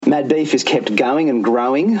Mad Beef is kept going and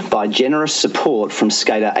growing by generous support from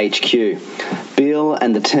Skater HQ. Bill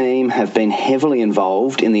and the team have been heavily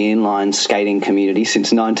involved in the inline skating community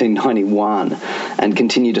since 1991 and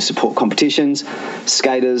continue to support competitions,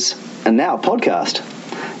 skaters, and now a podcast.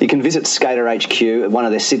 You can visit Skater HQ at one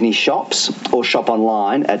of their Sydney shops or shop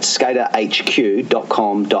online at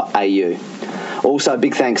skaterhq.com.au. Also,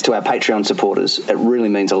 big thanks to our Patreon supporters. It really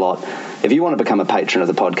means a lot. If you want to become a patron of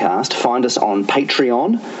the podcast, find us on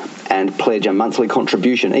Patreon and pledge a monthly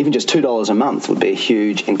contribution. Even just $2 a month would be a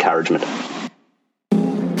huge encouragement.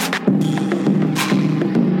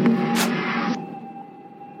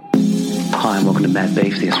 Hi and welcome to Mad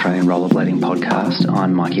Beef, the Australian rollerblading podcast.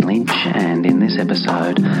 I'm Mikey Lynch, and in this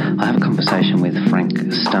episode I have a conversation with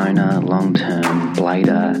Frank Stoner, long-term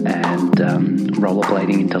blader and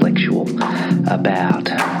rollerblading intellectual, about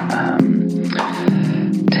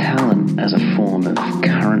talent as a form of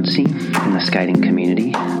currency in the skating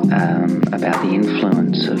community, about the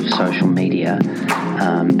influence of social media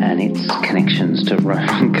and its connections to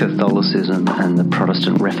Roman Catholicism and the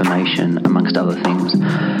Protestant Reformation, amongst other things.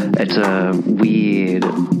 It's a weird,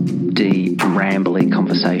 deep, rambly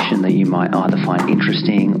conversation that you might either find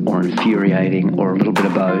interesting or infuriating or a little bit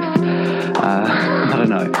of both. I don't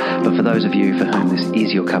know. But for those of you for whom this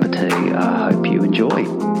is your cup of tea, I hope you enjoy.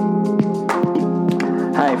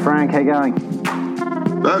 Hey, Frank, how you going?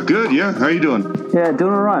 Good, yeah. How you doing? Yeah,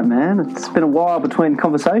 doing all right, man. It's been a while between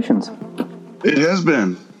conversations. It has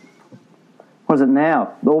been. What is it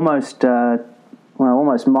now? Almost my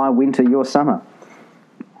winter, your summer.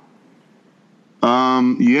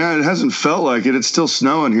 Yeah, it hasn't felt like it. It's still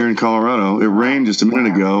snowing here in Colorado. It rained just a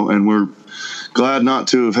minute ago, and we're glad not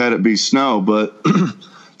to have had it be snow, but it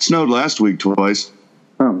snowed last week twice.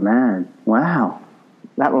 Oh, man. Wow.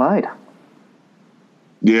 That late.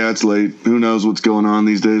 Yeah, it's late. Who knows what's going on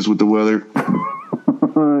these days with the weather?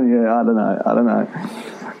 Yeah, I don't know.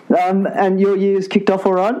 And your year's kicked off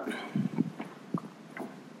all right?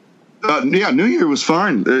 Yeah, New Year was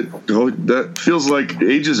fine. That feels like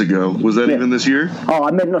ages ago. Was that even this year? Oh,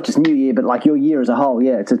 I meant not just New Year, but like your year as a whole.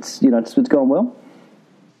 Yeah, it's going well.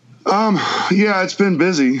 Yeah, it's been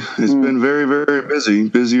busy. It's been very, very busy.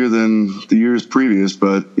 Busier than the years previous,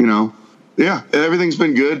 but yeah, everything's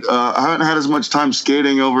been good. I haven't had as much time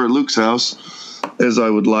skating over at Luke's house as I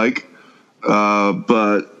would like,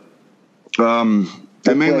 but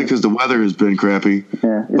mainly because the weather has been crappy.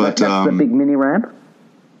 Yeah, that's the big mini ramp.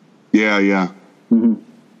 Yeah. Mm-hmm.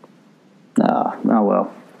 Oh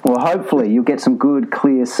well. Well, hopefully you'll get some good,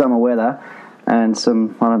 clear summer weather and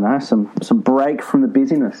some break from the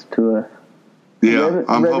busyness to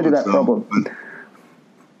I'm hoping that so. problem.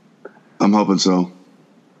 I'm hoping so.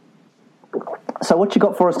 So what you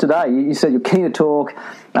got for us today? You said you're keen to talk.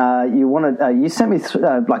 You sent me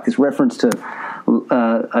like this reference to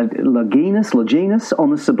Longinus on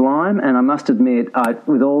the Sublime, and I must admit,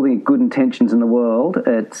 with all the good intentions in the world,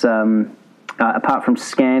 it's apart from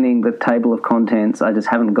scanning the table of contents, I just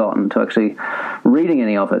haven't gotten to actually reading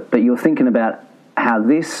any of it. But you're thinking about how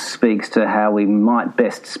this speaks to how we might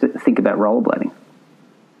best think about rollerblading.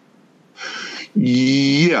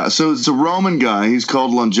 Yeah, so it's a Roman guy. He's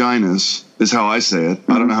called Longinus, is how I say it.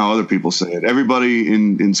 I don't know how other people say it. Everybody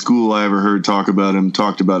in school I ever heard talk about him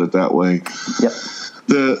talked about it that way. Yep.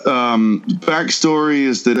 The backstory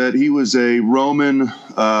is that he was a Roman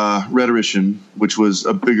rhetorician, which was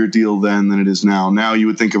a bigger deal then than it is now. Now you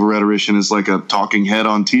would think of a rhetorician as like a talking head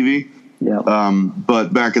on TV. Yep.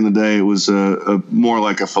 But back in the day, it was a more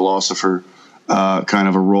like a philosopher, kind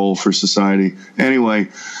of a role for society. Anyway,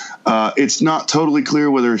 it's not totally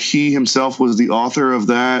clear whether he himself was the author of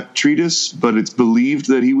that treatise, but it's believed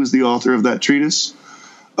that he was the author of that treatise.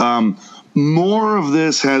 More of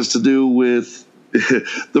this has to do with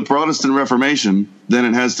the Protestant Reformation than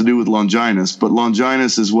it has to do with Longinus, but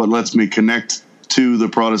Longinus is what lets me connect to the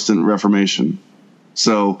Protestant Reformation.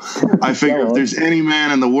 So I figure if there's any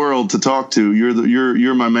man in the world to talk to,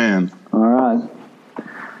 you're my man. All right.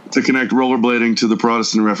 To connect rollerblading to the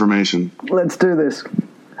Protestant Reformation. Let's do this.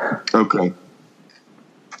 Okay.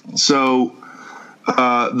 So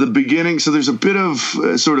the beginning, so there's a bit of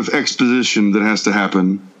sort of exposition that has to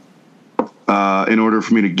happen in order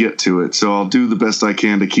for me to get to it. So I'll do the best I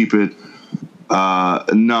can to keep it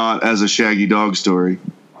not as a Shaggy Dog story.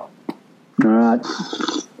 All right.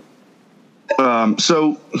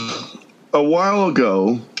 So a while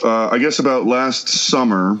ago, I guess about last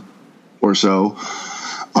summer or so,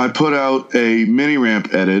 I put out a mini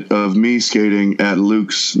ramp edit of me skating at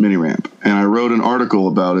Luke's mini ramp, and I wrote an article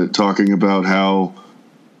about it talking about how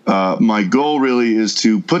my goal really is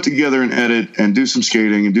to put together an edit and do some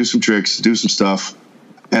skating and do some tricks, do some stuff,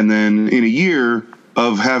 and then in a year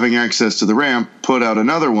of having access to the ramp, put out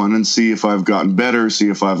another one and see if I've gotten better, see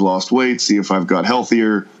if I've lost weight, see if I've got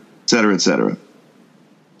healthier, et cetera, et cetera.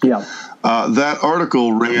 Yeah. That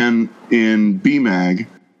article ran in BMAG.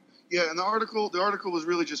 Yeah, and the article was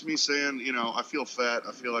really just me saying, I feel fat.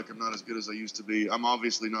 I feel like I'm not as good as I used to be. I'm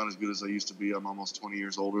obviously not as good as I used to be. I'm almost 20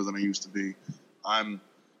 years older than I used to be. I'm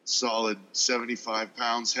solid 75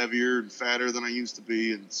 pounds heavier and fatter than I used to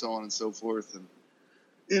be, and so on and so forth. And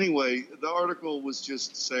anyway, the article was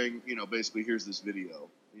just saying, basically, here's this video,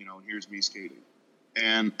 and here's me skating.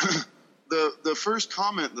 And the first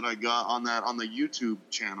comment that I got on the YouTube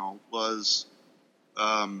channel was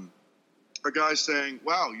a guy saying,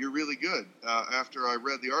 "Wow, you're really good. After I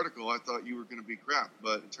read the article, I thought you were going to be crap,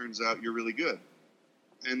 but it turns out you're really good."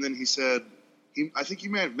 And then he said, I think he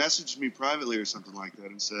may have messaged me privately or something like that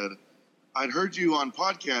and said, "I'd heard you on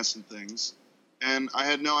podcasts and things, and I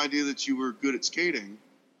had no idea that you were good at skating.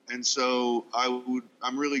 And so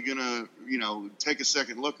I'm really going to, take a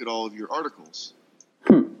second look at all of your articles."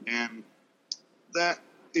 And that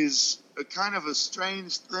is a kind of a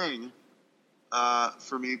strange thing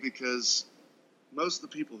for me, because most of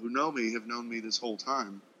the people who know me have known me this whole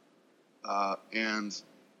time and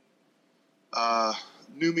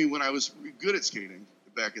knew me when I was good at skating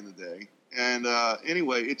back in the day. And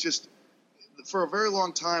anyway, it just, for a very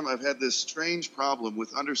long time, I've had this strange problem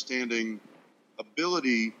with understanding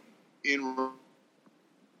ability in...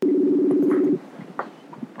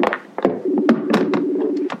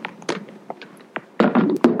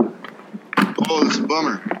 Oh, it's a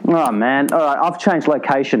bummer. Oh, man. All right, I've changed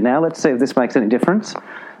location now. Let's see if this makes any difference.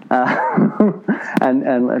 And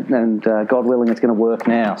God willing, it's going to work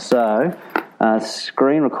now. So,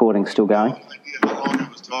 screen recording still going. I have no idea how long I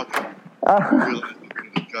was talking. I realized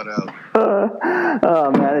it cut out.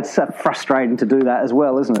 Oh, man, it's so frustrating to do that as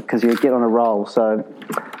well, isn't it? Because you get on a roll. So,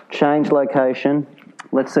 change location.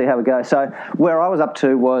 Let's see how we go. So, where I was up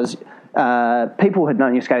to was people had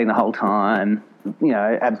known you skating the whole time,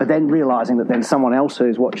 but then realising that then someone else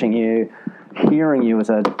who's watching you, hearing you as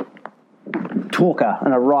a talker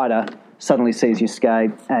and a writer, suddenly sees you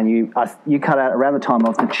skate, and you cut out around the time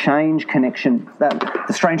of the strange connection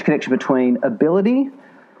between ability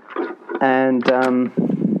and then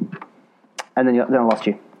I lost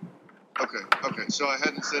you. Okay. So I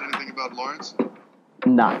hadn't said anything about Lawrence?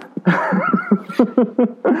 No.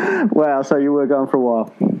 Wow. So you were going for a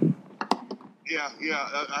while. Yeah.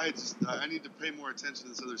 I need to pay more attention to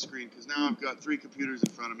this other screen, because now I've got 3 computers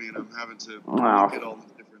in front of me and I'm having to look at all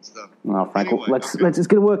this different stuff. Well, Frank, anyway, let's. It's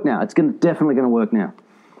going to work now. It's definitely going to work now.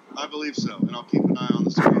 I believe so, and I'll keep an eye on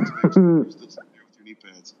the screen to make sure you're still sitting there with your knee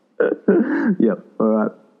pads. Yep. All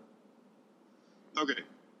right. Okay.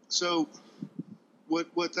 So,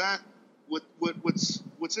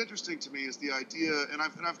 what's interesting to me is the idea, and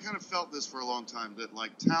I've kind of felt this for a long time, that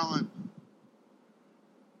like talent.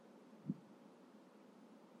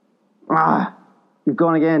 You've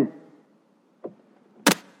gone again.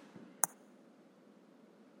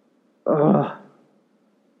 Ugh.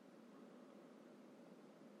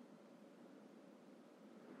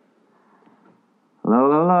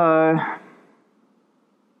 Hello.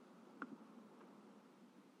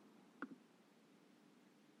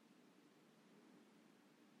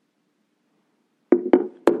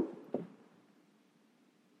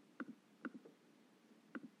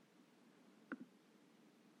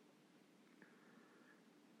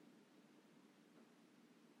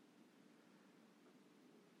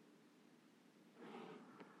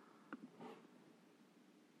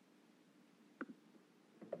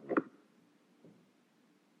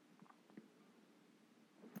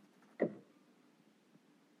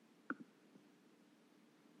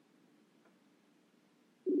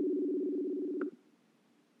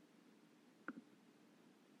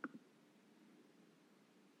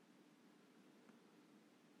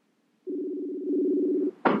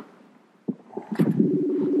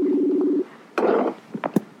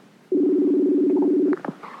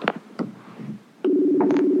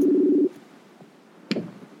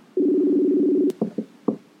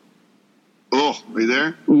 Are you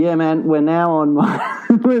there? Yeah, man. We're now on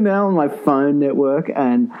my phone network,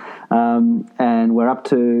 and we're up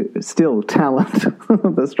to still talent.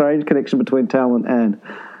 The strange connection between talent and.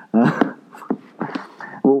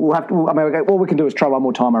 We'll have to. All we can do is try one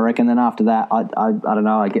more time, I reckon. Then after that, I don't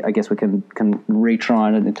know. I guess we can retry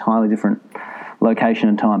in an entirely different location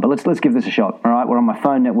and time. But let's give this a shot. All right, we're on my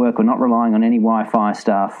phone network. We're not relying on any Wi-Fi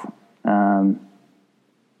stuff.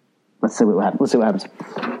 Let's see what happens.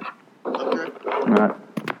 Okay. All right.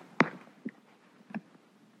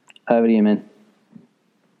 Over to you, man.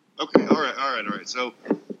 Okay. All right. So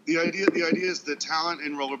the idea is that talent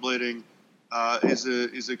in rollerblading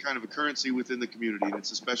is a kind of a currency within the community, and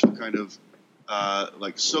it's a special kind of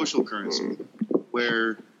like social currency,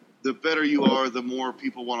 where the better you are, the more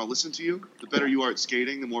people want to listen to you. The better you are at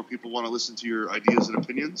skating, the more people want to listen to your ideas and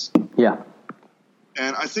opinions. Yeah.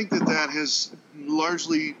 And I think that has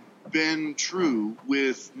largely been true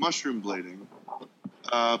with mushroom blading.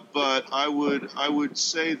 But I would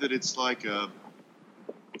say that it's like a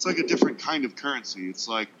different kind of currency. It's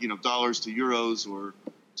like, dollars to euros or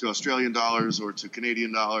to Australian dollars or to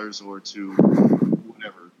Canadian dollars or to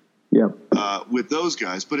whatever. Yep. With those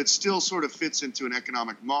guys, but it still sort of fits into an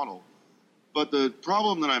economic model. But the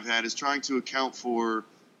problem that I've had is trying to account for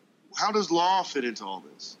how does law fit into all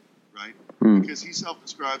this, right? Because he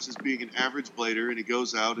self-describes as being an average blader, and he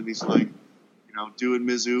goes out and he's like, doing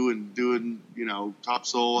Mizzou and doing, top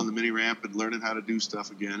sole on the mini ramp and learning how to do stuff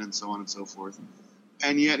again and so on and so forth.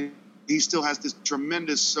 And yet he still has this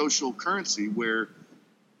tremendous social currency where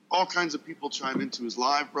all kinds of people chime into his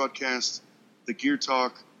live broadcast, the Gear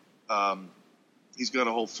Talk. He's got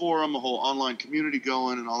a whole forum, a whole online community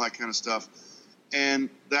going and all that kind of stuff. And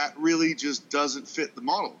that really just doesn't fit the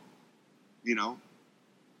model,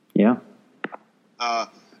 Yeah.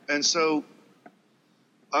 And so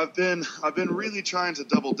I've been really trying to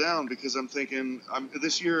double down because I'm thinking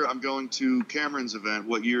this year I'm going to Cameron's event.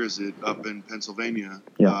 What year is it? Up in Pennsylvania,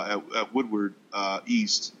 at Woodward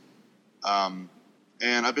East.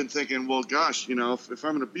 And I've been thinking, well, gosh, if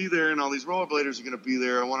I'm going to be there and all these rollerbladers are going to be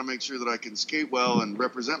there, I want to make sure that I can skate well and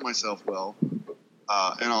represent myself well,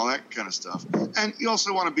 and all that kind of stuff. And you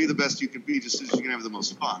also want to be the best you can be, just as you can have the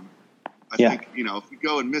most fun. I think, if you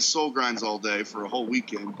go and miss soul grinds all day for a whole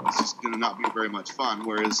weekend, it's just going to not be very much fun.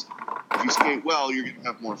 Whereas if you skate well, you're going to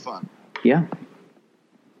have more fun. Yeah.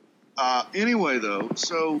 Anyway, though,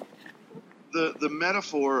 so the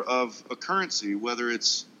metaphor of a currency, whether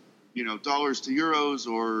it's dollars to euros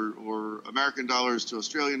or American dollars to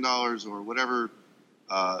Australian dollars or whatever,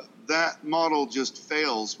 that model just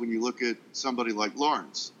fails when you look at somebody like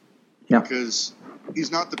Lawrence. Yeah. Because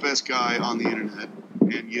he's not the best guy on the internet,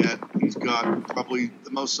 and yet he's got probably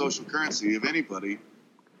the most social currency of anybody.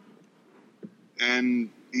 And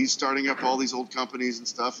he's starting up all these old companies and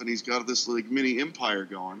stuff, and he's got this like mini empire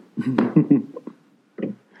going.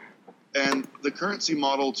 And the currency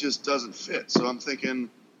model just doesn't fit. So I'm thinking,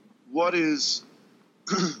 what is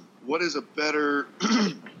a better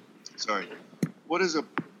what is a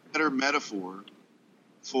better metaphor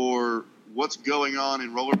for what's going on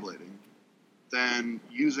in rollerblading than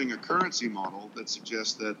using a currency model that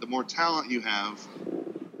suggests that the more talent you have,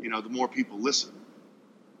 the more people listen,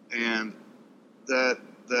 and that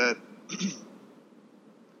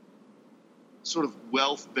sort of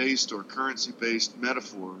wealth-based or currency-based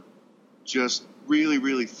metaphor just really,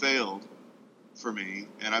 really failed for me.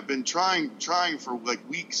 And I've been trying for like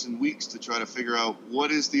weeks and weeks to try to figure out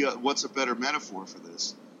what's a better metaphor for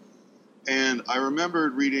this. And I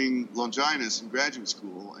remembered reading Longinus in graduate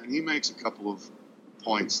school, and he makes a couple of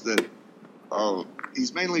points that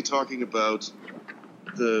he's mainly talking about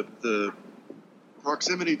the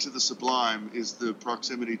proximity to the sublime is the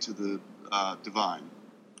proximity to the divine.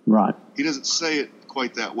 Right. He doesn't say it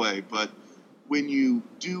quite that way, but when you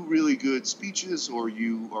do really good speeches, or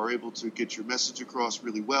you are able to get your message across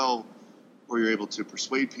really well, or you're able to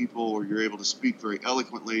persuade people, or you're able to speak very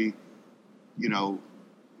eloquently,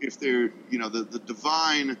 if they're, the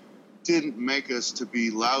divine didn't make us to be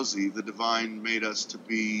lousy. The divine made us to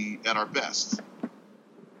be at our best.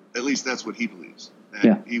 At least that's what he believes.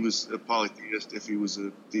 And he was a polytheist, if he was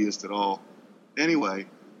a theist at all. Anyway,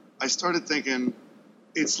 I started thinking,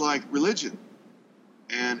 it's like religion.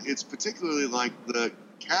 And it's particularly like the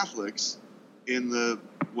Catholics in the,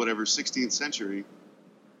 16th century,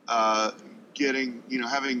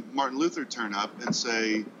 having Martin Luther turn up and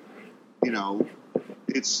say,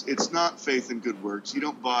 it's not faith and good works. You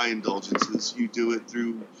don't buy indulgences. You do it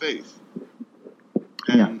through faith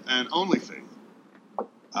and only faith.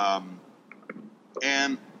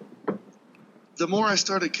 And the more I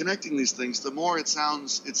started connecting these things, the more it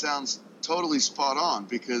sounds totally spot on,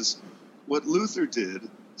 because what Luther did,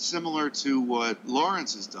 similar to what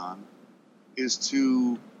Lawrence has done, is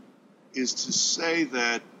to say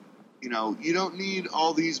that, you don't need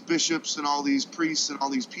all these bishops and all these priests and all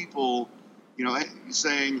these people,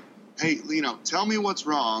 saying, hey, tell me what's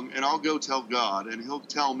wrong and I'll go tell God and he'll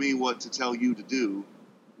tell me what to tell you to do.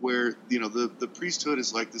 Where, the priesthood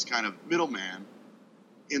is like this kind of middleman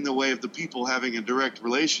in the way of the people having a direct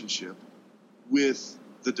relationship with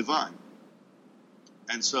the divine.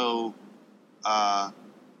 And so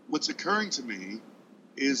what's occurring to me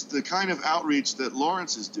is the kind of outreach that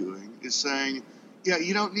Lawrence is doing is saying, Yeah,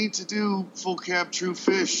 you don't need to do full cab true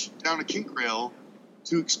fish down a kink rail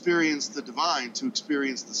to experience the divine, to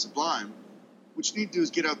experience the sublime. What you need to do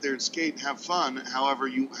is get out there and skate and have fun, however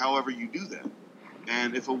you do that.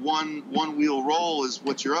 And if a one wheel roll is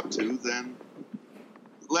what you're up to, then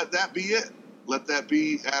let that be it. Let that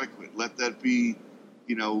be adequate. Let that be,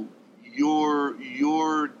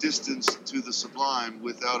 your distance to the sublime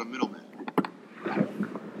without a middleman.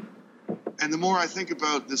 And the more I think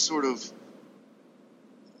about this sort of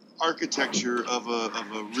architecture of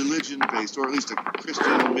a religion-based, or at least a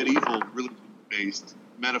Christian medieval religion-based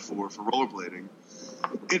metaphor for rollerblading,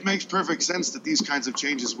 it makes perfect sense that these kinds of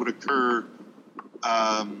changes would occur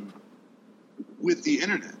with the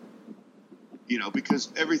internet.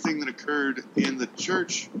 Because everything that occurred in the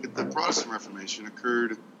church, at the Protestant Reformation,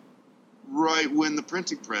 occurred right when the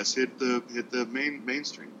printing press hit the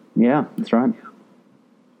mainstream. Yeah, that's right.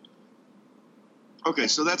 Okay,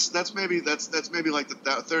 so that's maybe like the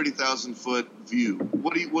 30,000-foot view.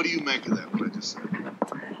 What do you make of that? What I just said.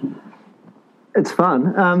 It's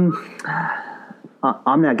fun.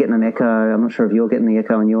 I'm now getting an echo. I'm not sure if you're getting the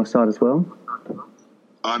echo on your side as well.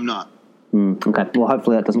 I'm not. Okay. Well,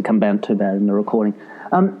 hopefully that doesn't come down too bad in the recording.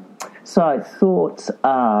 So thoughts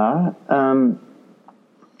are,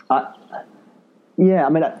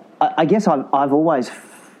 I guess I've always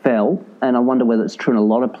felt, and I wonder whether it's true in a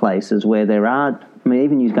lot of places where there are.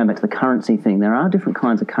 Even going back to the currency thing, there are different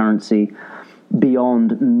kinds of currency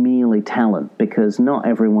beyond merely talent, because not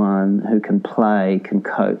everyone who can play can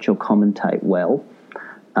coach or commentate well.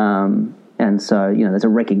 And so, there's a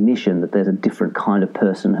recognition that there's a different kind of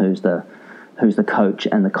person who's the coach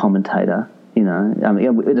and the commentator. In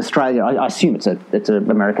Australia, I assume it's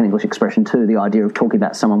an American English expression too. The idea of talking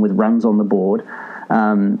about someone with runs on the board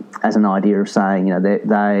as an idea of saying,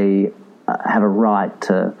 they have a right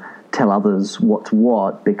to tell others what's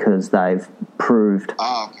what because they've proved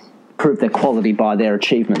their quality by their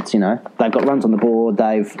achievements. They've got runs on the board.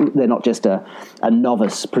 They're not just a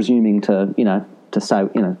novice presuming to say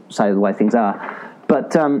the way things are.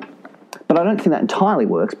 But I don't think that entirely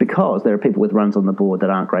works, because there are people with runs on the board that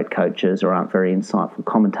aren't great coaches or aren't very insightful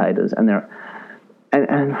commentators, and the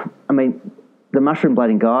mushroom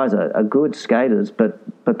blading guys are good skaters, but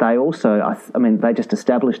they also they just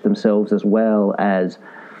established themselves as well as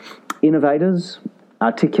innovators,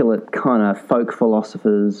 articulate kind of folk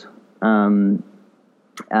philosophers, as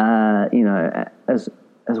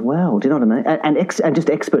well. Do you know what I mean? And just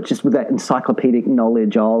experts, just with that encyclopedic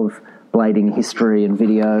knowledge of blading history and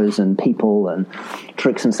videos and people and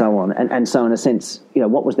tricks and so on. And so in a sense,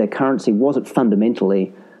 what was their currency? Was it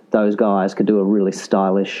fundamentally those guys could do a really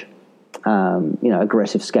stylish,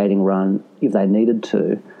 aggressive skating run if they needed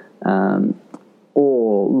to?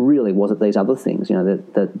 Or really was it these other things,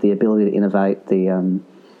 the ability to innovate, the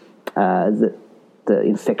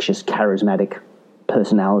infectious, charismatic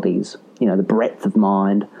personalities, the breadth of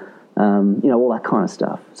mind, all that kind of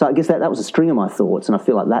stuff. So I guess that was a string of my thoughts, and I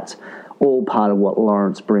feel like that's all part of what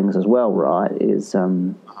Lawrence brings as well, right? Is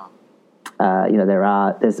there's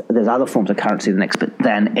other forms of currency than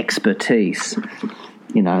expertise,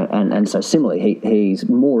 and so similarly he's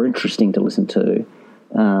more interesting to listen to,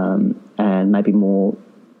 and maybe more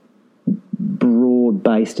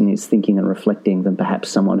broad-based in his thinking and reflecting than perhaps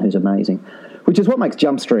someone who's amazing, which is what makes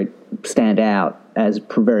Jump Street stand out as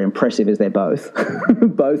very impressive, as they're both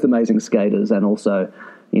amazing skaters and also,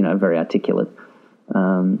 very articulate.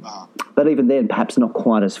 But even then, perhaps not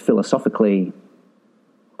quite as philosophically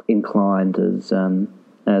inclined as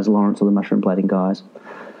Lawrence or the mushroom blading guys.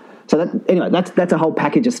 So that's a whole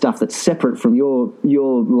package of stuff that's separate from your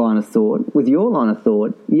line of thought. With your line of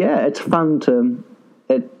thought, yeah, it's fun to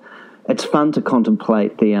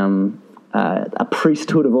contemplate the a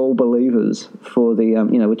priesthood of all believers for the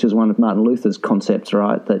which is one of Martin Luther's concepts,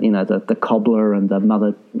 right? That the cobbler and the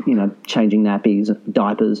mother changing nappies,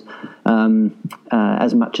 diapers,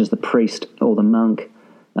 as much as the priest or the monk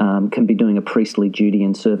can be doing a priestly duty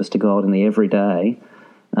in service to God in the everyday.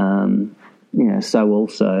 So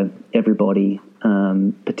also everybody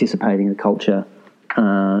participating in the culture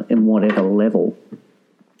in whatever level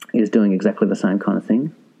is doing exactly the same kind of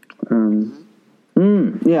thing.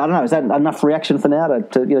 Yeah, I don't know. Is that enough reaction for now?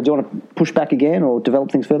 Do you want to push back again or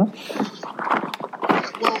develop things further?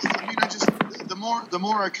 Well, the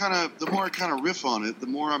more I kind of riff on it, the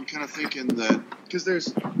more I'm kind of thinking that, because there's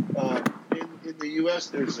in the U.S.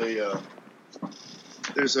 there's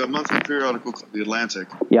a monthly periodical called The Atlantic.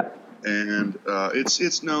 Yeah. And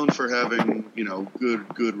it's known for having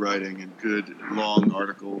good writing and good long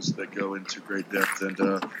articles that go into great depth. And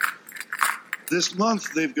this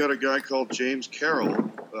month they've got a guy called James Carroll,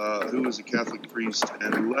 who was a Catholic priest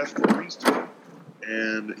and left the priesthood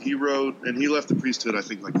And he left the priesthood, I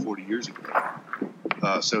think, like 40 years ago.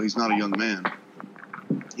 So he's not a young man.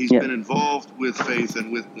 He's been involved with faith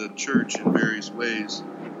and with the church in various ways.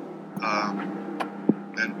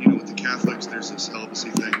 And, with the Catholics, there's this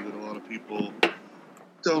celibacy thing that a lot of people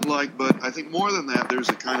don't like. But I think more than that, there's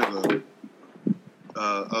a kind of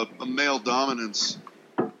a male dominance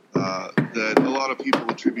that a lot of people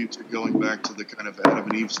attribute to going back to the kind of Adam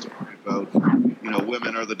and Eve story about,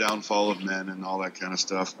 women are the downfall of men and all that kind of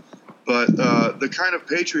stuff. But the kind of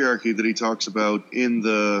patriarchy that he talks about in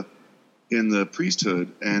the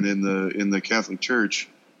priesthood and in the Catholic Church,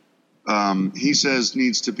 he says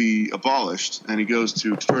needs to be abolished, and he goes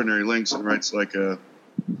to extraordinary lengths and writes like a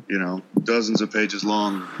dozens of pages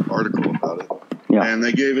long article about it. Yeah. And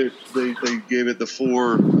they gave it the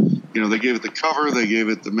four, they gave it the cover, they gave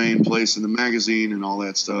it the main place in the magazine and all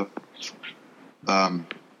that stuff.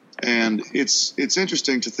 And it's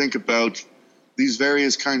interesting to think about these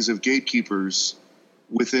various kinds of gatekeepers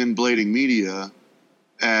within blading media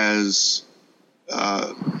as,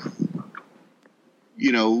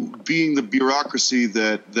 being the bureaucracy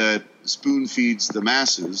that spoon feeds the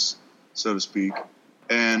masses, so to speak,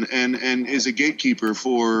 and is a gatekeeper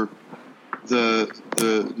for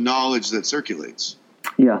the knowledge that circulates.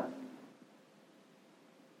 Yeah.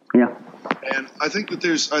 Yeah. And I think that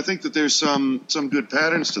there's some good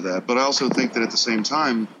patterns to that, but I also think that at the same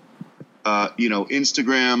time,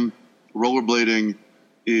 Instagram, rollerblading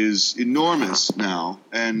is enormous now,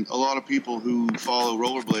 and a lot of people who follow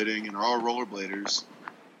rollerblading and are rollerbladers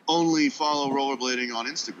only follow rollerblading on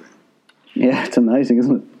Instagram. Yeah, it's amazing,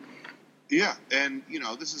 isn't it? Yeah, and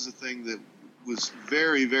this is a thing that was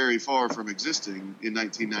very, very far from existing in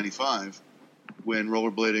 1995 when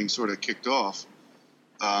rollerblading sort of kicked off.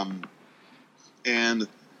 And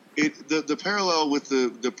the parallel with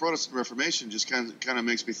the Protestant Reformation just kind of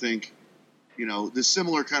makes me think, this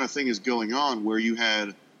similar kind of thing is going on where you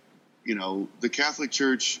had, the Catholic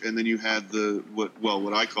Church, and then you had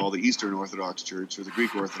what I call the Eastern Orthodox Church or the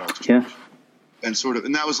Greek Orthodox Church. Yeah. And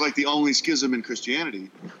that was like the only schism in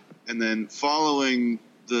Christianity. And then following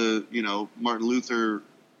the, Martin Luther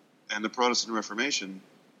and the Protestant Reformation,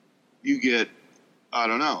 you get, I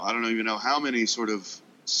don't even know how many sort of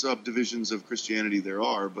subdivisions of Christianity there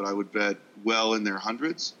are, but I would bet well in their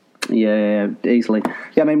hundreds. Yeah, easily.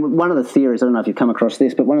 Yeah, I mean, one of the theories, I don't know if you've come across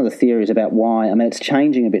this, but one of the theories about why, I mean, it's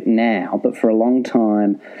changing a bit now, but for a long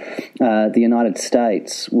time, the United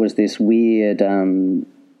States was this weird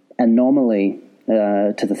anomaly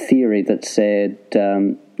to the theory that said,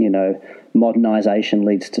 modernization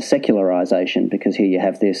leads to secularization, because here you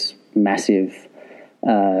have this massive,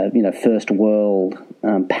 first world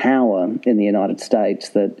power in the United States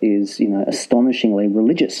that is, astonishingly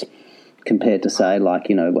religious compared to, say, like,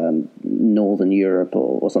 Northern Europe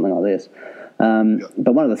or something like this.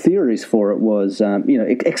 But one of the theories for it was,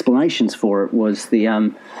 explanations for it was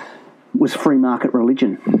was free market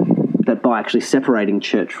religion, that by actually separating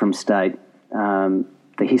church from state, the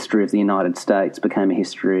history of the United States became a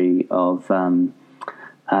history of,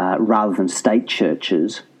 rather than state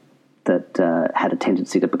churches that had a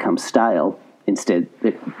tendency to become stale, instead,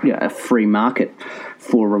 a free market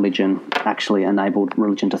for religion actually enabled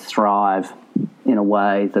religion to thrive in a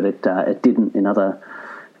way that it didn't in other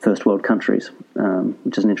first world countries,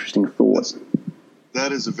 which is an interesting thought.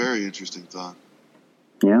 That is a very interesting thought.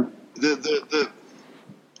 Yeah. The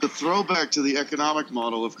throwback to the economic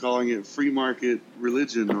model of calling it free market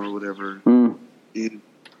religion or whatever, it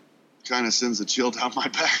kind of sends a chill down my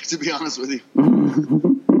back, to be honest with you.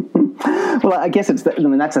 Well, I guess that's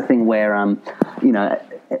the thing where,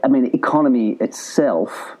 economy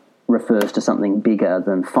itself refers to something bigger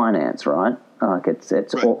than finance, right? Like it's right.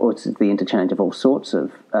 It's the interchange of all sorts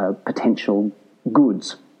of potential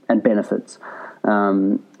goods and benefits,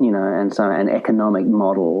 and so an economic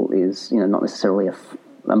model is, not necessarily a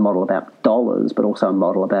model about dollars, but also a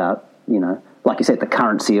model about, like you said, the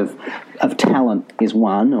currency of talent is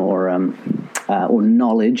one, or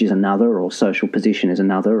knowledge is another, or social position is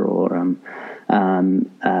another, or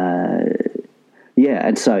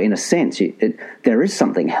and so in a sense, there is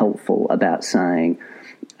something helpful about saying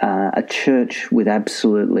a church with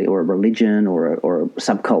absolutely, or a religion, or a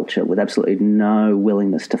subculture with absolutely no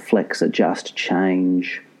willingness to flex, adjust,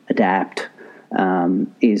 change, adapt,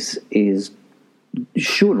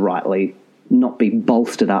 should rightly not be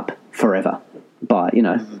bolstered up forever by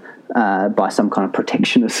by some kind of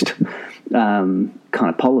protectionist kind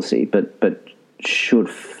of policy, but should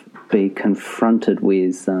be confronted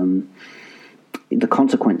with the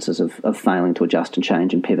consequences of failing to adjust and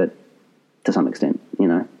change and pivot to some extent.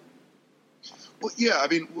 Well, yeah, I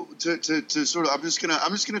mean, to sort of, I'm just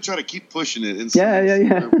gonna try to keep pushing it. And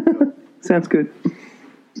Yeah. Sounds good.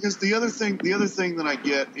 Because the other thing that I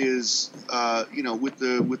get is, with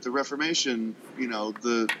the Reformation,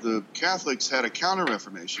 the Catholics had a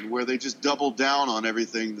Counter-Reformation where they just doubled down on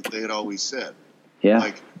everything that they had always said. Yeah.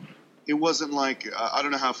 Like, it wasn't like, I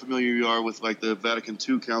don't know how familiar you are with like the Vatican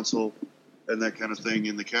II Council and that kind of thing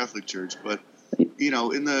in the Catholic Church, but in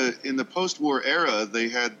the post-war era, they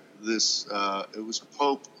had this. It was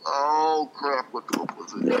Pope. Oh crap! What Pope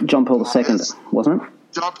was it? John Paul II, wasn't it?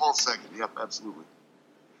 John Paul II. Yep, absolutely.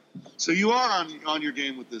 So you are on your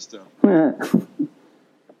game with this stuff. Yeah.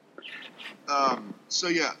 So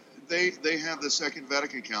yeah, they had the Second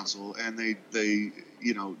Vatican Council, and they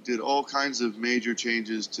did all kinds of major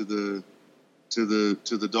changes to the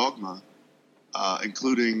dogma,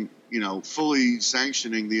 including fully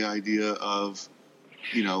sanctioning the idea of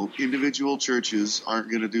individual churches aren't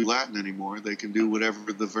going to do Latin anymore. They can do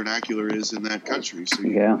whatever the vernacular is in that country. So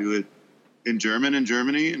you can do it in German in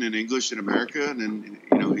Germany, and in English in America, and in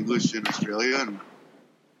English in Australia, and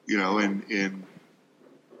in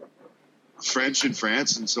French in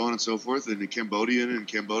France, and so on and so forth, and in Cambodian in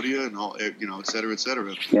Cambodia, and all et cetera, et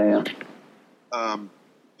cetera. Yeah.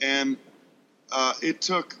 And it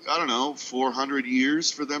took 400 years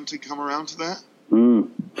for them to come around to that.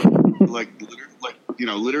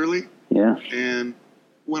 Literally. Yeah. And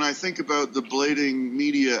when I think about the blading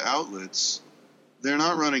media outlets, they're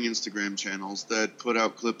not running Instagram channels that put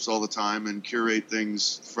out clips all the time and curate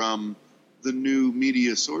things from the new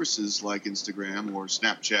media sources like Instagram or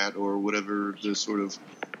Snapchat or whatever the sort of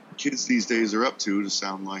kids these days are up to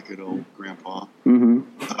sound like an old grandpa. Mm-hmm.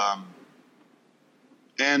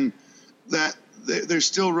 And that they're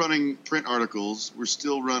still running print articles. We're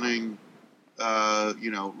still running,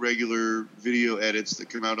 regular video edits that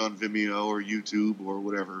come out on Vimeo or YouTube or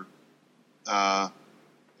whatever.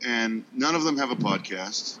 And none of them have a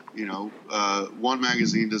podcast. One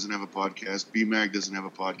Magazine doesn't have a podcast. BMag doesn't have a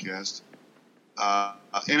podcast.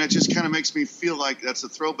 And it just kind of makes me feel like that's a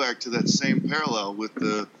throwback to that same parallel with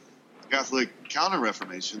the Catholic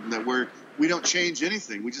Counter-Reformation, that we don't change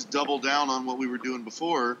anything. We just double down on what we were doing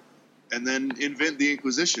before and then invent the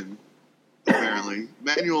Inquisition, apparently.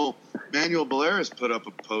 Manuel Balearis put up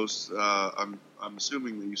a post, I'm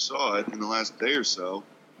assuming that you saw it, in the last day or so.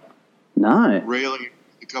 No. Railing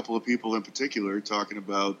a couple of people in particular, talking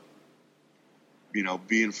about,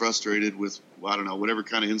 being frustrated with, whatever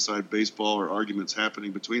kind of inside baseball or arguments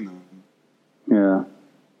happening between them. Yeah.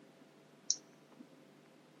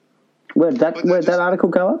 Where'd that article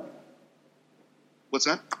go up? What's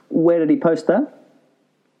that? Where did he post that?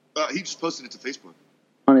 He just posted it to Facebook.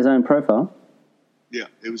 On his own profile? Yeah,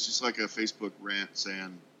 it was just like a Facebook rant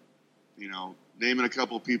saying, naming a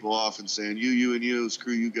couple of people off and saying, you, and you,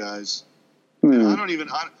 screw you guys. And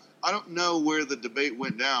I don't know where the debate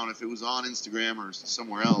went down, if it was on Instagram or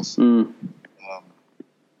somewhere else.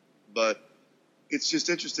 But it's just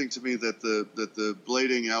interesting to me that the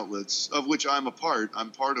blading outlets, of which I'm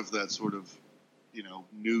part of that sort of,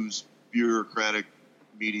 news bureaucratic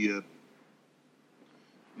media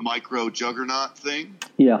micro juggernaut thing.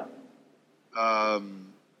 Yeah. I'm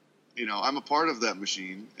a part of that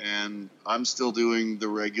machine, and I'm still doing the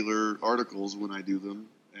regular articles when I do them,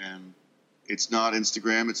 and it's not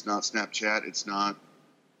Instagram, it's not Snapchat, it's not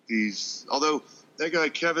these. Although that guy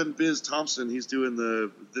Kevin Biz Thompson, he's doing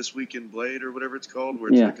the This Week in Blade or whatever it's called,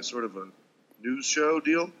 where it's like a sort of a news show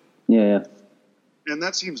deal. Yeah. And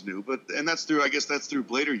that seems new, and that's through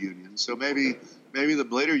Blader Union. So maybe the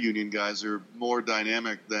Blader Union guys are more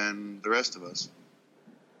dynamic than the rest of us.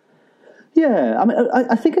 Yeah, I mean,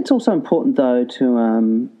 I think it's also important though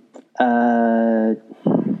to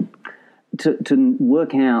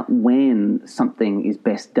work out when something is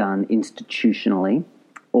best done institutionally,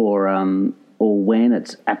 or when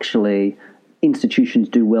it's actually institutions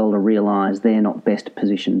do well to realise they're not best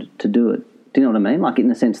positioned to do it. Do you know what I mean? Like, in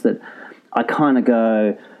the sense that I kind of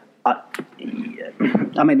go,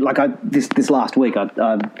 this last week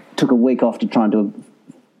I took a week off to try and do a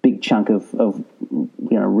big chunk of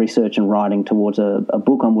research and writing towards a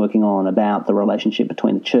book I'm working on about the relationship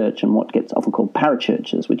between the church and what gets often called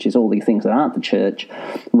parachurches, which is all the things that aren't the church,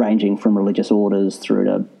 ranging from religious orders through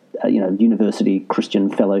to university Christian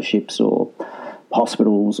fellowships or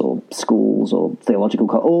hospitals or schools or theological,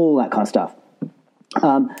 all that kind of stuff.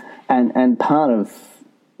 And part of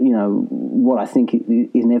what I think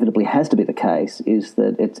inevitably has to be the case is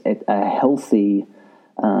that it's a healthy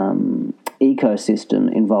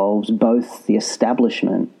ecosystem involves both the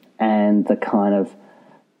establishment and the kind of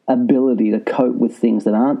ability to cope with things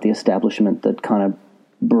that aren't the establishment, that kind of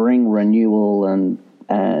bring renewal and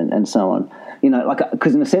and so on. You know, like,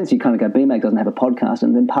 because in a sense you kind of go, BMAG doesn't have a podcast,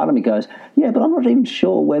 and then part of me goes, yeah, but I'm not even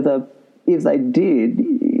sure whether if they did,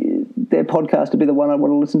 their podcast would be the one I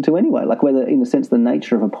want to listen to anyway. Like whether, in a sense, the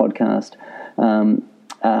nature of a podcast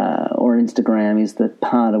or an Instagram is the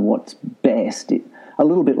part of what's best. A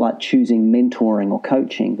little bit like choosing mentoring or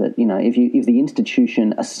coaching. That, you know, if the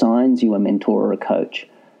institution assigns you a mentor or a coach,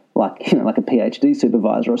 like, you know, like a PhD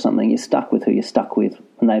supervisor or something, you're stuck with who you're stuck with,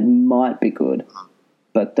 and they might be good,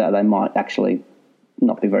 but they might actually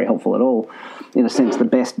not be very helpful at all. In a sense, the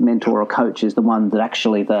best mentor or coach is the one that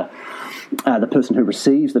actually the person who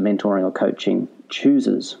receives the mentoring or coaching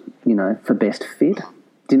chooses, you know, for best fit.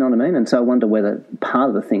 Do you know what I mean? And so I wonder whether part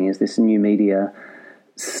of the thing is this new media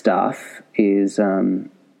stuff is, I mean,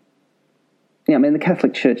 the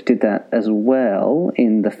Catholic Church did that as well,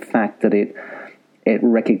 in the fact that it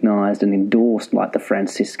recognised and endorsed, like, the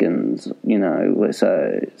Franciscans, you know.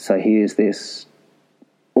 So here's this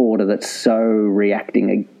order that's so reacting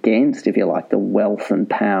against, if you like, the wealth and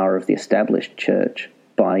power of the established church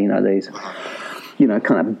by, you know, these, you know,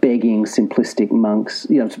 kind of begging, simplistic monks,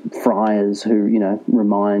 you know, friars who, you know,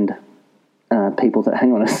 remind people that,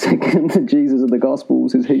 hang on a second, the Jesus of the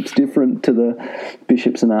Gospels is heaps different to the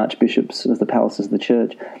bishops and archbishops of the palaces of the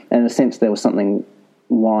church. And in a sense, there was something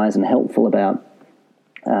wise and helpful about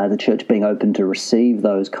the church being open to receive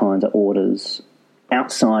those kinds of orders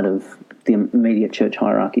outside of the immediate church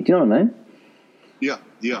hierarchy. Do you know what I mean?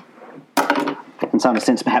 Yeah. And so in a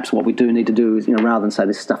sense, perhaps what we do need to do is, you know, rather than say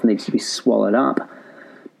this stuff needs to be swallowed up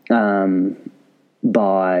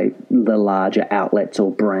by the larger outlets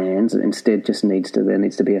or brands, instead there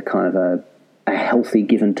needs to be a kind of a healthy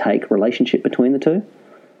give and take relationship between the two.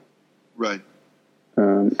 Right.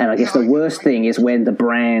 And I guess the worst thing is when the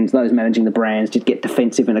brands, those managing the brands, just get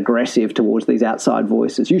defensive and aggressive towards these outside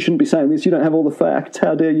voices. You shouldn't be saying this. You don't have all the facts.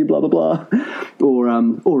 How dare you? Blah blah blah.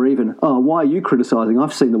 Or even, oh, why are you criticising?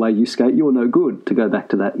 I've seen the way you skate. You're no good. To go back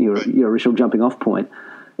to that, your initial jumping off point.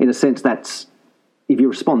 In a sense, that's, if you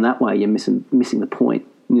respond that way, you're missing the point.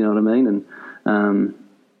 You know what I mean? And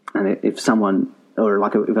if someone, or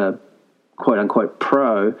like if a quote unquote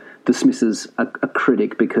pro dismisses a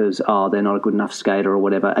critic because, oh, they're not a good enough skater or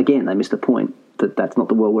whatever, again, they miss the point that that's not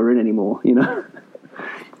the world we're in anymore, you know?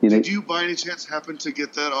 Did you by any chance happen to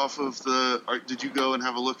get that off of did you go and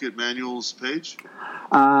have a look at Manuel's page?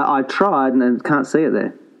 I tried and can't see it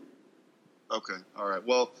there. Okay, all right.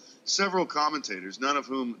 Well, several commentators, none of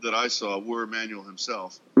whom that I saw were Manuel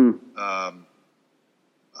himself,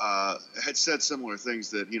 had said similar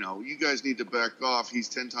things that, you know, you guys need to back off. He's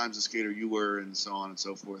 10 times the skater you were, and so on and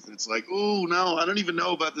so forth. And it's like, oh, no, I don't even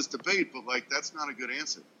know about this debate, but, like, that's not a good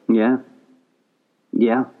answer. Yeah.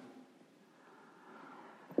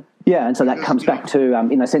 Yeah, and so that comes back to,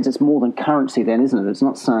 in a sense, it's more than currency then, isn't it? It's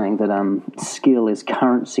not saying that skill is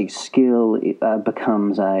currency. Skill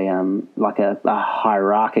becomes like a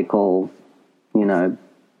hierarchical, you know,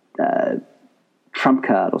 trump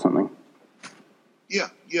card or something.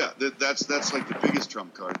 Yeah, that's like the biggest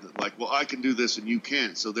trump card. That, like, well, I can do this and you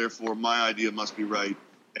can't, so therefore my idea must be right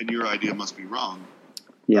and your idea must be wrong.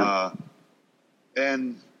 Yeah.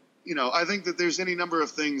 And, you know, I think that there's any number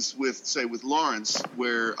of things with Lawrence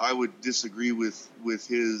where I would disagree with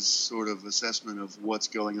his sort of assessment of what's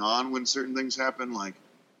going on when certain things happen. Like,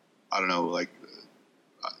 I don't know, like,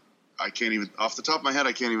 I can't even, off the top of my head,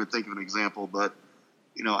 I can't even think of an example, but,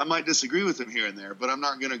 you know, I might disagree with him here and there, but I'm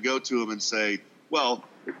not going to go to him and say, well,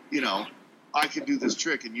 you know, I can do this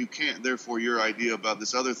trick and you can't, therefore your idea about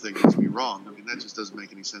this other thing must be wrong. I mean, that just doesn't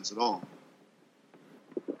make any sense at all.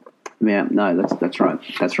 Yeah, no, that's right.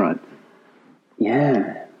 That's right.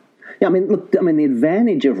 Yeah. Yeah, I mean, look, the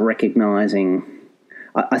advantage of recognising,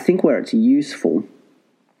 I think where it's useful,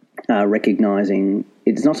 recognising,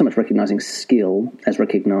 it's not so much recognising skill as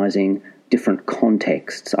recognising different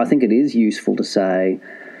contexts. I think it is useful to say,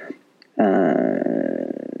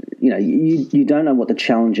 you know, you don't know what the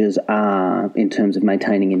challenges are in terms of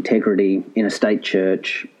maintaining integrity in a state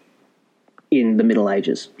church in the Middle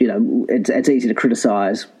Ages. You know, it's easy to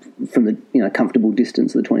criticise from the, you know, comfortable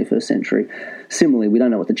distance of the 21st century. Similarly, we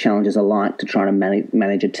don't know what the challenges are like to try to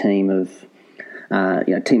manage a team of,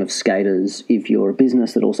 team of skaters if you're a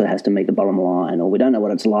business that also has to meet the bottom line, or we don't know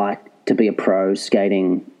what it's like to be a pro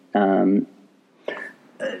skating. I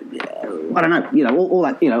don't know, you know, all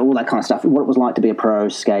that kind of stuff. What it was like to be a pro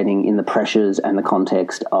skating in the pressures and the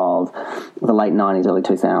context of the late 90s, early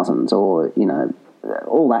 2000s, or, you know,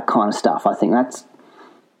 all that kind of stuff. I think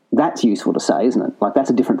that's useful to say, isn't it? Like,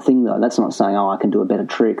 that's a different thing, though. That's not saying, oh, I can do a better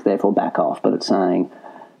trick, therefore back off. But it's saying,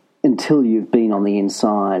 until you've been on the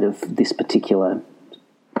inside of this particular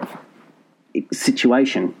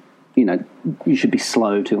situation, you should be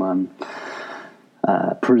slow to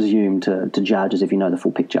presume to judge as if you know the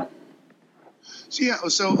full picture. So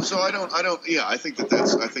I don't. Yeah, I think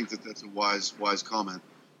that's a wise comment,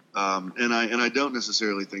 and I don't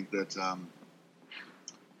necessarily think that.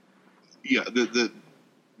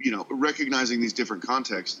 Recognizing these different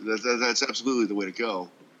contexts, that's absolutely the way to go,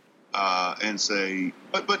 and say,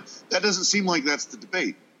 but that doesn't seem like that's the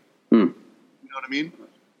debate. You know what I mean?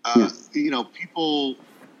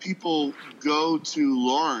 People go to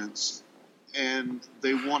Lawrence and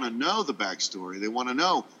they want to know the backstory. They want to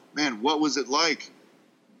know, man, what was it like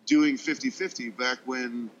doing 50-50 back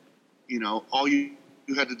when, all you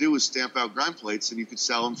had to do was stamp out grind plates and you could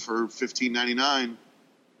sell them for $15.99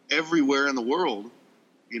 everywhere in the world.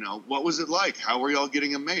 What was it like? How were y'all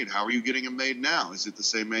getting them made? How are you getting them made now? Is it the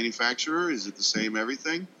same manufacturer? Is it the same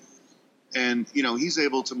everything? And, he's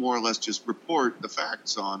able to more or less just report the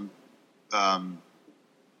facts on,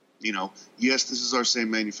 yes, this is our same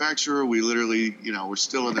manufacturer. We literally, we're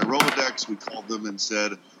still in their Rolodex. We called them and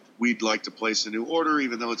said, we'd like to place a new order,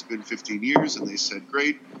 even though it's been 15 years. And they said,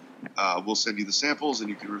 great, we'll send you the samples and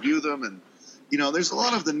you can review them. And, there's a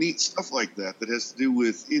lot of the neat stuff like that has to do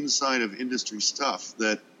with inside of industry stuff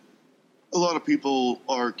that a lot of people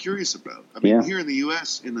are curious about. I mean, here in the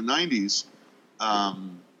U.S. in the 90s,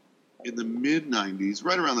 in the mid-90s,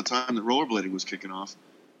 right around the time that rollerblading was kicking off,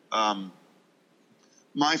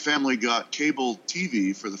 my family got cable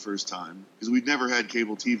TV for the first time because we'd never had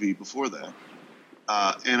cable TV before that.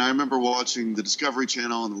 And I remember watching the Discovery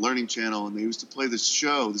Channel and the Learning Channel, and they used to play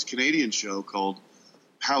this Canadian show called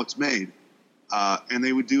How It's Made. And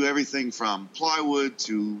they would do everything from plywood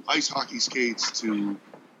to ice hockey skates to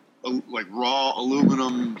like raw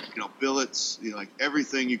aluminum, billets, like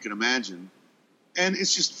everything you can imagine. And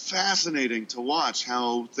it's just fascinating to watch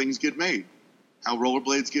how things get made, how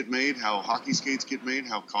rollerblades get made, how hockey skates get made,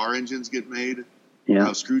 how car engines get made,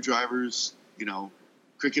 how screwdrivers,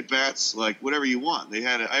 cricket bats, like whatever you want. They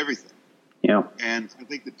had everything. Yeah. And I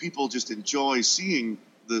think that people just enjoy seeing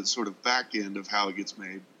the sort of back end of how it gets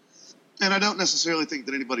made. And I don't necessarily think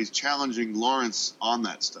that anybody's challenging Lawrence on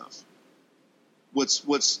that stuff. It's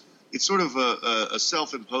sort of a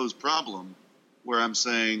self-imposed problem where I'm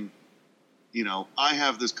saying, I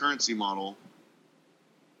have this currency model.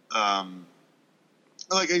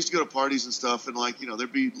 Like I used to go to parties and stuff, and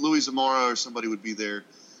there'd be Louis Zamora or somebody would be there,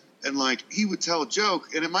 and he would tell a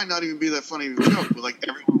joke, and it might not even be that funny of a joke, but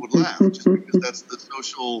everyone would laugh just because that's the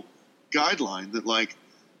social guideline that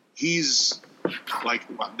he's.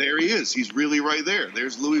 There he is. He's really right there.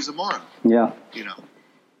 There's Louis Zamora. Yeah.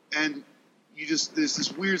 And there's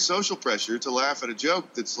this weird social pressure to laugh at a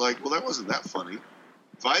joke that's well, that wasn't that funny.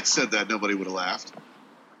 If I'd said that, nobody would have laughed.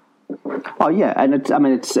 Oh, yeah. And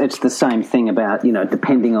it's the same thing about,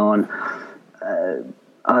 depending on, I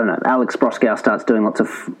don't know, Alex Broskow starts doing lots of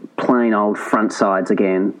plain old front sides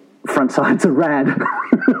again. Front sides are rad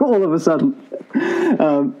all of a sudden.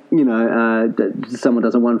 Someone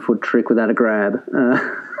does a 1 foot trick without a grab.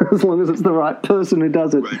 As long as it's the right person who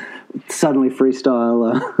does it, suddenly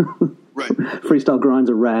freestyle freestyle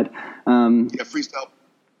grinds are rad. Freestyle.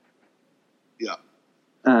 Yeah.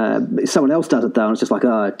 Someone else does it though, and it's just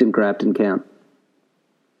it didn't grab, didn't count.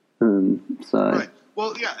 Right.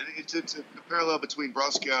 Well, yeah, it's a parallel between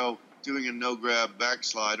Broskow doing a no-grab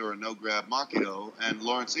backslide or a no-grab Machio and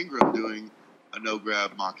Lawrence Ingram doing a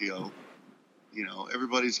no-grab Machio.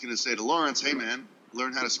 Everybody's going to say to Lawrence, hey, man,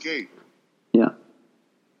 learn how to skate. Yeah.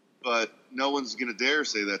 But no one's going to dare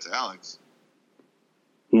say that to Alex.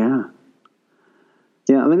 Yeah.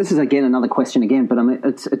 Yeah, this is, again, another question again, but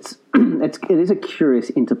it is a curious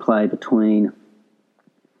interplay between,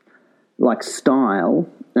 style,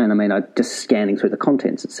 and just scanning through the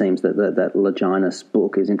contents, it seems that Longinus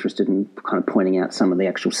book is interested in kind of pointing out some of the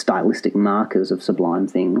actual stylistic markers of Sublime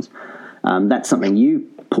things. That's something you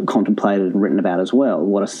contemplated and written about as well.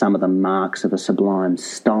 What are some of the marks of a Sublime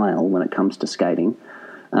style when it comes to skating?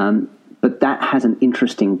 But that has an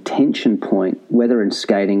interesting tension point, whether in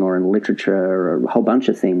skating or in literature or a whole bunch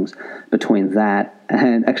of things, between that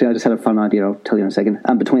and... Actually, I just had a fun idea, I'll tell you in a second.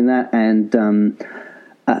 Between that and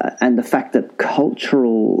the fact that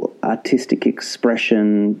cultural artistic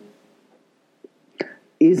expression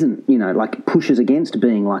isn't, pushes against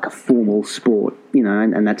being like a formal sport,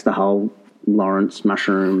 and that's the whole Lawrence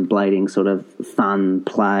mushroom blading sort of fun,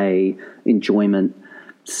 play, enjoyment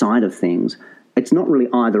side of things. It's not really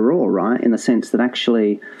either or, right? In the sense that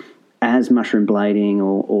actually as mushroom blading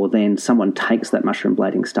or then someone takes that mushroom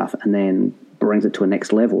blading stuff and then brings it to a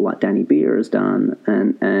next level like Danny Beer has done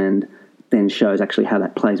and then shows actually how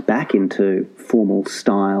that plays back into formal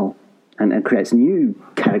style and creates new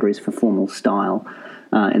categories for formal style.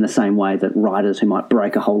 in the same way that writers who might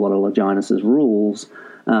break a whole lot of Longinus's rules,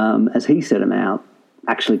 as he set them out,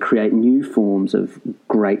 actually create new forms of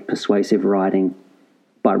great persuasive writing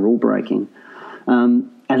by rule breaking. And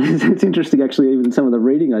it's interesting, actually, even some of the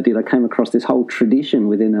reading I did, I came across this whole tradition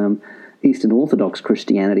within Eastern Orthodox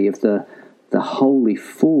Christianity of the holy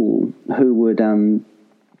fool who would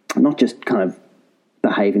not just kind of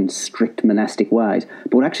behave in strict monastic ways,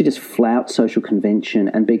 but would actually just flout social convention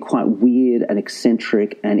and be quite weird and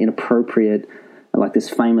eccentric and inappropriate, like this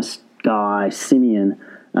famous guy, Simeon,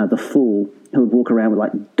 the fool, who would walk around with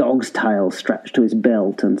like dog's tails strapped to his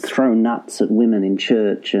belt and throw nuts at women in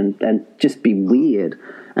church and just be weird.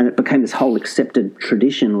 And it became this whole accepted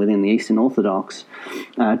tradition within the Eastern Orthodox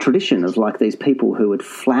tradition of like these people who would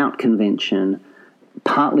flout convention,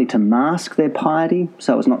 partly to mask their piety,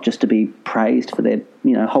 so it's not just to be praised for their,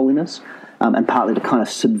 holiness, and partly to kind of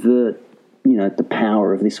subvert, the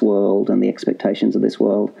power of this world and the expectations of this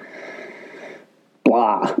world.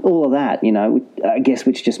 Blah, all of that, I guess,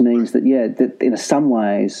 which just means that, that in some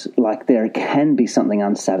ways, like there can be something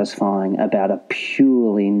unsatisfying about a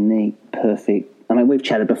purely neat, perfect. I mean, we've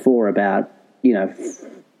chatted before about,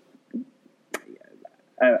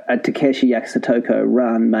 a Takeshi Yakusotoko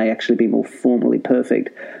run may actually be more formally perfect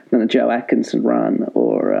than a Joe Atkinson run,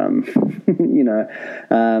 or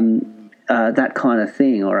that kind of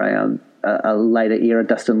thing, or a later era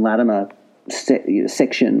Dustin Latimer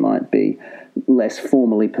section might be less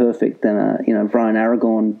formally perfect than a Brian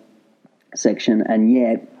Aragorn section, and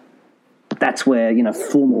yet that's where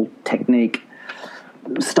formal technique,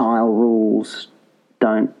 style, rules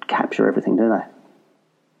don't capture everything, do they?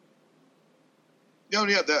 No,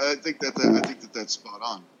 yeah, I think that that's spot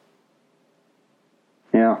on.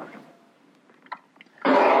 Yeah.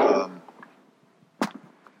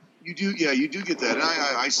 You do get that, and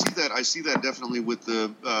I see that definitely with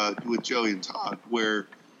with Joey and Todd, where,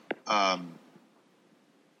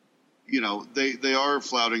 they are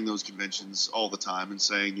flouting those conventions all the time and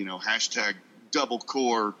saying, hashtag double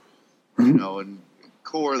core, and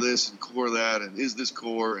core this and core that, and is this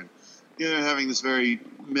core, and having this very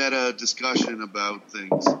meta discussion about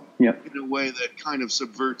things in a way that kind of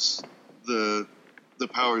subverts the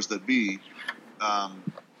powers that be.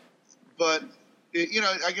 But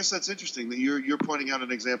I guess that's interesting that you're pointing out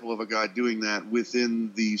an example of a guy doing that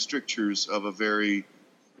within the strictures of a very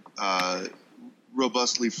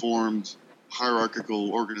robustly formed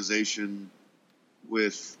hierarchical organization.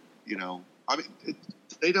 With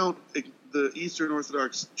the Eastern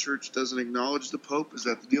Orthodox Church doesn't acknowledge the Pope. Is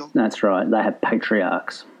that the deal? That's right. They have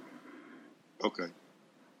patriarchs. Okay.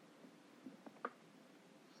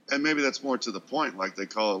 And maybe that's more to the point, like they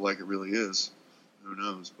call it like it really is. Who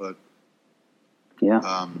knows? But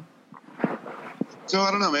yeah. So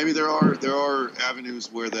I don't know. Maybe there are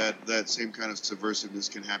avenues where that same kind of subversiveness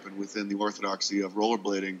can happen within the orthodoxy of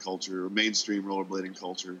rollerblading culture or mainstream rollerblading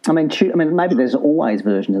culture. I mean, maybe there's always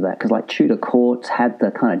versions of that, because like Tudor courts had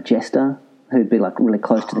the kind of jester who'd be like really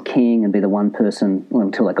close to the king and be the one person,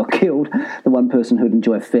 until they got killed, the one person who'd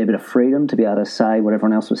enjoy a fair bit of freedom to be able to say what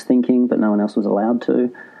everyone else was thinking, but no one else was allowed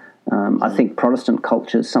to. I think Protestant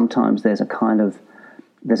cultures, sometimes there's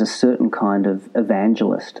a certain kind of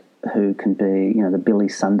evangelist who can be, the Billy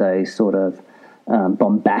Sunday sort of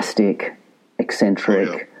bombastic,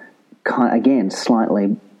 eccentric, again,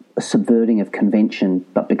 slightly subverting of convention,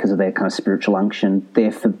 but because of their kind of spiritual unction,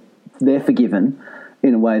 they're forgiven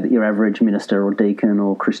in a way that your average minister or deacon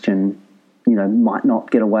or Christian, might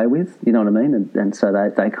not get away with. You know what I mean? And so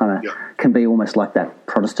they kind of can be almost like that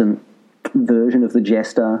Protestant version of the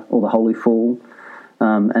jester or the holy fool.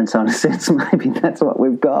 And so in a sense, maybe that's what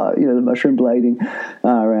we've got, the mushroom blading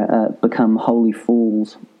become holy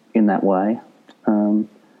fools in that way. But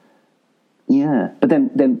then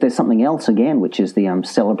there's something else again, which is the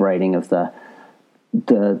celebrating of the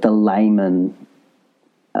layman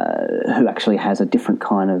who actually has a different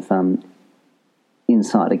kind of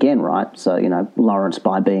insight again, right? So, Lawrence,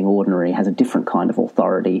 by being ordinary, has a different kind of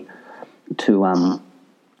authority to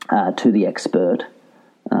the expert.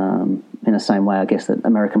 In the same way, I guess, that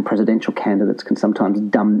American presidential candidates can sometimes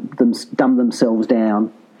dumb themselves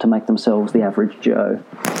down to make themselves the average Joe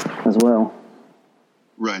as well.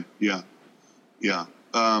 Right. Yeah. Yeah.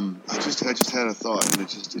 I just had a thought, and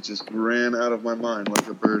it just ran out of my mind like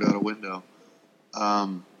a bird out a window.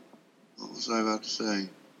 What was I about to say?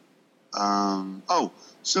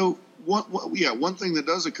 So one thing that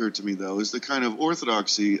does occur to me though is the kind of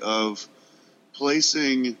orthodoxy of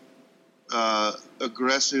placing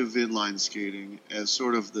aggressive inline skating as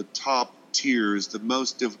sort of the top tiers, the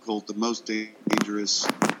most difficult, the most dangerous,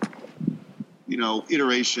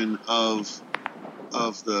 iteration of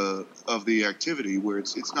of the activity, where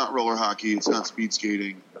it's not roller hockey, it's not speed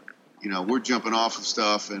skating. We're jumping off of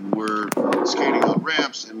stuff, and we're skating on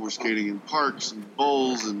ramps, and we're skating in parks and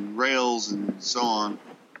bowls and rails and so on,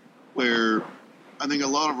 where I think a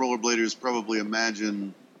lot of rollerbladers probably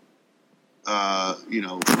imagine,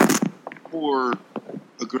 poor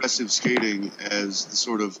aggressive skating as the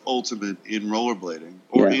sort of ultimate in rollerblading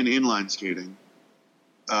or in inline skating.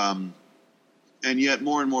 And yet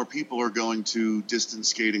more and more people are going to distance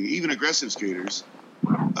skating. Even aggressive skaters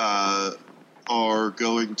are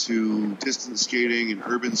going to distance skating and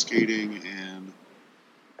urban skating and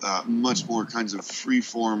much more kinds of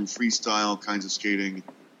free-form, freestyle kinds of skating.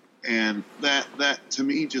 And that to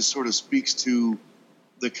me just sort of speaks to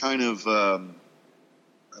the kind of, I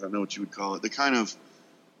don't know what you would call it, the kind of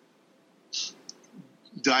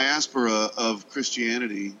diaspora of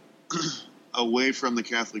Christianity away from the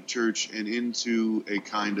Catholic Church and into a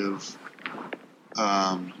kind of,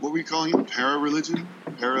 what were you calling it? Para-religion?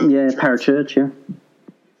 Para-church, yeah.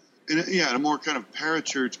 In a more kind of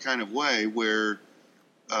para-church kind of way where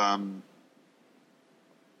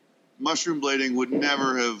mushroom blading would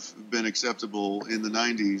never have been acceptable in the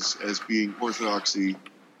 90s as being orthodoxy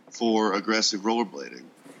for aggressive rollerblading.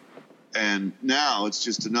 And now it's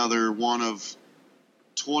just another one of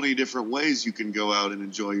 20 different ways you can go out and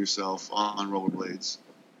enjoy yourself on rollerblades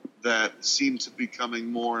that seem to be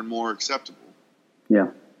becoming more and more acceptable. Yeah.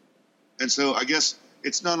 And so I guess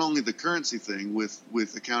it's not only the currency thing with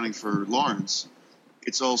accounting for Lawrence,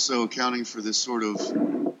 it's also accounting for this sort of,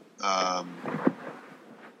 I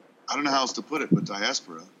don't know how else to put it, but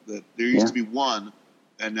diaspora, that there used to be one,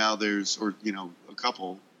 and now there's, a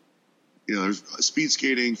couple, there's speed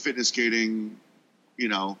skating, fitness skating,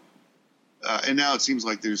 and now it seems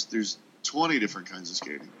like there's 20 different kinds of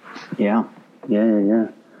skating. Yeah.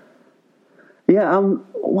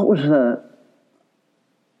 What was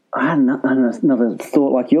I had another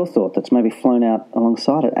thought like your thought that's maybe flown out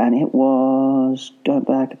alongside it, and it was, go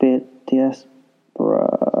back a bit, DS.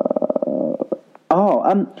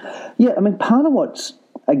 Part of what's,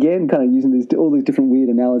 again, kind of using all these different weird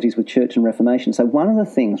analogies with church and Reformation. So one of the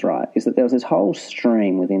things, right, is that there was this whole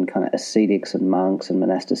stream within kind of ascetics and monks and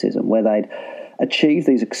monasticism where they'd achieve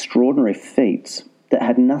these extraordinary feats that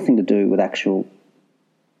had nothing to do with actual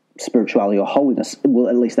spirituality or holiness. Well,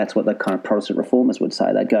 at least that's what the kind of Protestant reformers would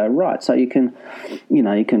say. They'd go, right, so you can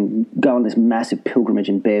go on this massive pilgrimage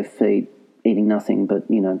in bare feet, eating nothing but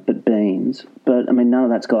beans. But I mean, none of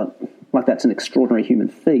that's got, like, that's an extraordinary human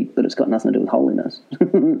feat, but it's got nothing to do with holiness.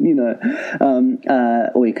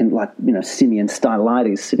 Or you can, Simeon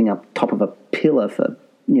Stylites sitting up top of a pillar for,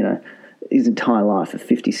 his entire life, for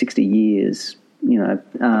 50, 60 years,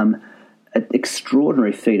 an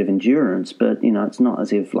extraordinary feat of endurance, but, it's not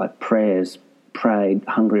as if, like, prayers prayed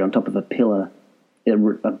hungry on top of a pillar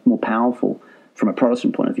are more powerful from a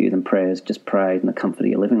Protestant point of view than prayers just prayed in the comfort of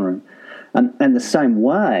your living room. And the same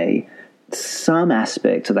way, some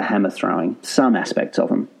aspects of the hammer throwing, some aspects of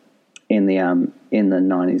them in the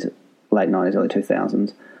 90s, late 90s, early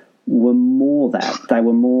 2000s, were more that. They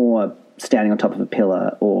were more standing on top of a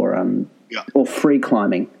pillar or free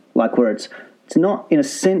climbing, like where it's not, in a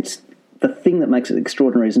sense, the thing that makes it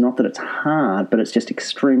extraordinary is not that it's hard, but it's just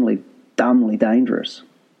extremely dumbly dangerous.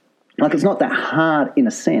 Like, it's not that hard in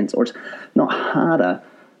a sense, or it's not harder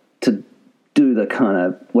to do the kind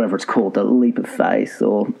of, whatever it's called, the leap of faith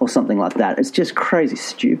or something like that. It's just crazy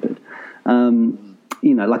stupid.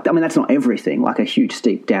 That's not everything. Like a huge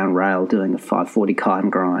steep down rail doing a 540 kite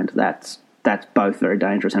and grind, that's both very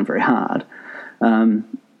dangerous and very hard.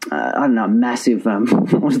 I don't know, massive,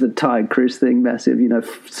 what was the Ty Chris thing? Massive,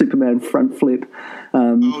 Superman front flip.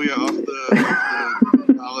 Off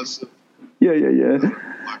the palace of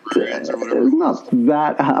librarians or whatever. It's not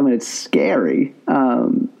that hard. I mean, it's scary,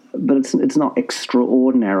 but it's not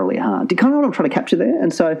extraordinarily hard. Do you kind of know what I'm trying to capture there?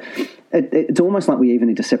 And so it's almost like we even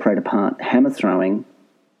need to separate apart hammer throwing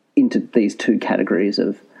into these two categories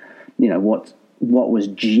of, what was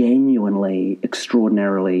genuinely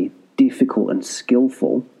extraordinarily difficult and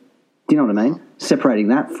skillful. Do you know what I mean? Separating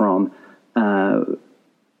that from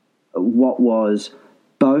what was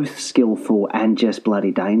both skillful and just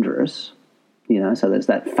bloody dangerous. So there's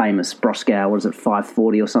that famous Broskow, what is it,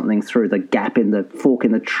 540 or something, through the gap in the fork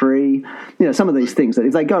in the tree. Some of these things that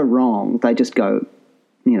if they go wrong, they just go,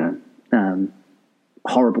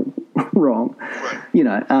 horrible wrong. Right.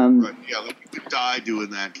 Right. Yeah, like you could die doing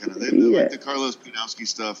that kind of thing. Like the Carlos Pinowski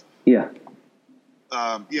stuff. Yeah.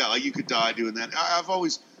 Like you could die doing that.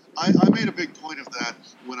 I made a big point of that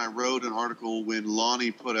when I wrote an article when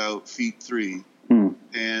Lonnie put out Feat 3.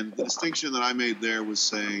 And the distinction that I made there was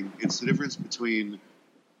saying it's the difference between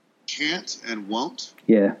can't and won't.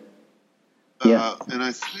 Yeah. Yeah. And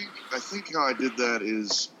I think how I did that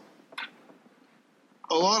is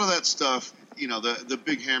a lot of that stuff, the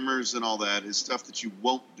big hammers and all that is stuff that you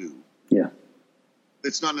won't do. Yeah.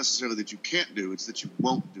 It's not necessarily that you can't do, it's that you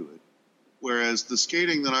won't do it. Whereas the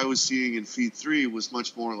skating that I was seeing in Feat 3 was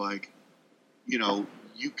much more like, you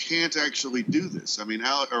can't actually do this. I mean,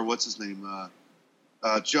 what's his name?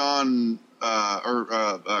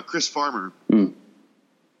 Chris Farmer. Mm.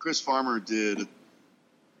 Chris Farmer did,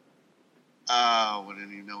 I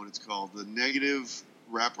don't even know what it's called, the negative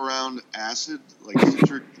wraparound acid, like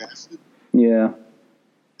citric acid. Yeah.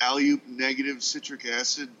 Alley-oop negative citric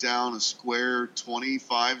acid down a square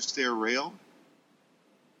 25-stair rail.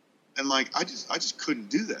 And I just couldn't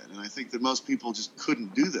do that. And I think that most people just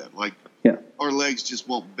couldn't do that. Our legs just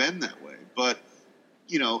won't bend that way. But,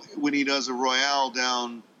 when he does a Royale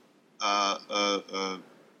down a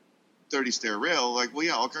 30-stair rail,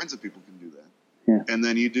 all kinds of people can do that. Yeah. And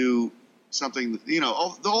then you do something,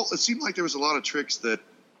 it seemed like there was a lot of tricks that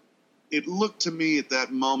it looked to me at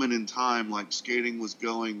that moment in time like skating was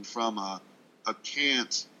going from a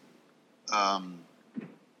can't, going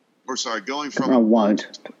from I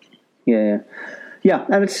won't. Yeah. Yeah,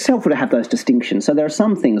 and it's helpful to have those distinctions. So there are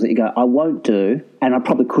some things that you go, I won't do, and I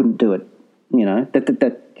probably couldn't do it.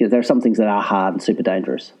 There are some things that are hard and super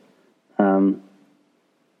dangerous.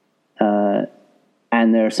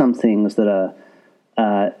 And there are some things that are,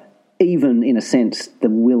 even in a sense,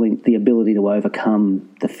 the ability to overcome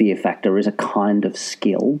the fear factor is a kind of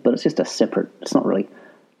skill, but it's just a separate, it's not really,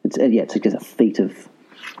 it's just a feat of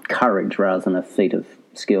courage rather than a feat of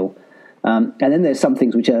skill. And then there's some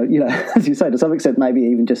things which are, as you say, to some extent, maybe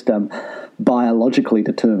even just biologically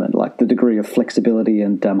determined, like the degree of flexibility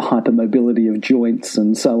and hypermobility of joints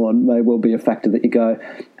and so on may well be a factor that you go,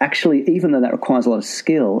 actually, even though that requires a lot of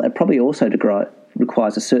skill, it probably also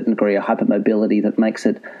requires a certain degree of hypermobility that makes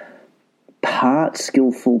it part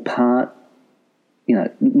skillful, part,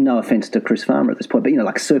 no offense to Chris Farmer at this point, but,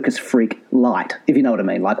 like circus freak light, if you know what I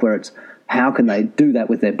mean, like where it's, how can they do that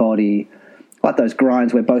with their body? Like those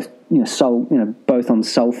grinds where both, both on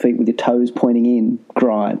sole feet with your toes pointing in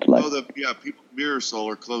grind. People mirror sole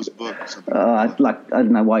or closed book or something. I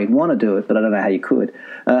don't know why you'd want to do it, but I don't know how you could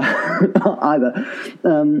either.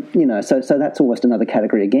 So that's almost another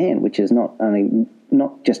category again, which is not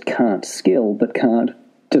just can't skill, but can't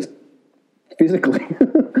just physically,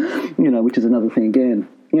 which is another thing again.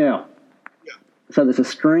 Yeah. So there's a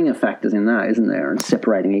string of factors in that, isn't there? And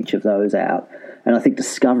separating each of those out. And I think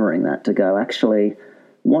discovering that to go, actually,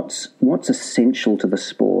 what's essential to the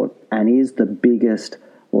sport and is the biggest,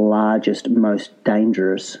 largest, most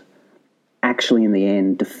dangerous, actually in the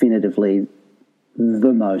end, definitively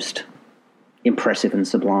the most impressive and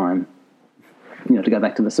sublime. To go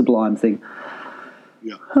back to the sublime thing.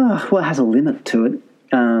 Yeah. Well, it has a limit to it.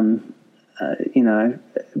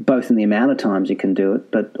 Both in the amount of times you can do it,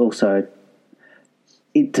 but also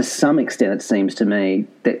to some extent it seems to me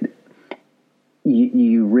that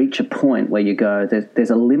you reach a point where you go, there's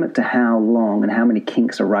a limit to how long and how many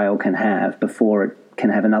kinks a rail can have before it can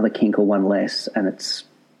have another kink or one less, and it's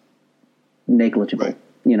negligible.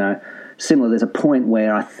 Right. Similar, there's a point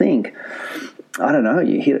where I think, I don't know,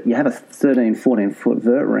 you have a 13, 14-foot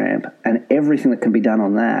vert ramp, and everything that can be done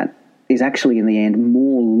on that is actually in the end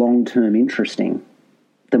more long-term interesting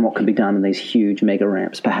than what can be done in these huge mega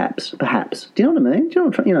ramps, perhaps. Do you know what I mean? Do you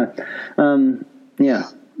know what yeah.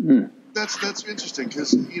 Mm. That's interesting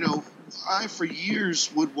because, I for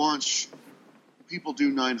years would watch people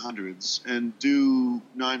do 900s and do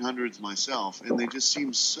 900s myself, and they just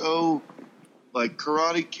seem so like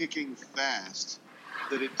karate kicking fast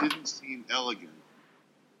that it didn't seem elegant.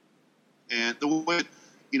 And the way,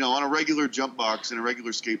 on a regular jump box in a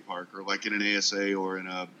regular skate park or like in an ASA or in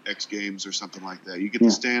a X Games or something like that, you get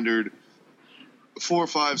the standard 4,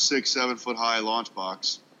 5, 6, 7 foot high launch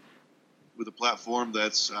box with a platform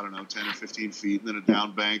that's, 10 or 15 feet, and then a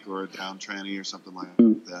down bank or a down tranny or something like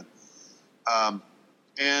that.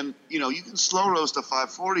 And, you can slow roast a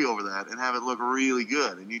 540 over that and have it look really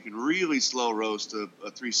good. And you can really slow roast a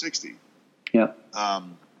 360. Yeah.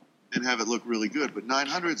 And have it look really good. But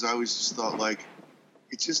 900s, I always just thought,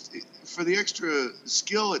 for the extra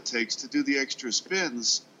skill it takes to do the extra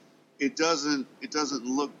spins, it doesn't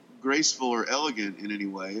look graceful or elegant in any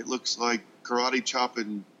way. It looks like karate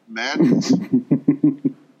chopping madness.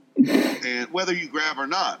 And whether you grab or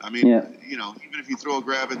not, even if you throw a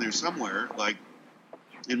grab in there somewhere,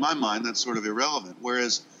 in my mind, that's sort of irrelevant.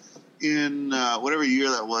 Whereas in whatever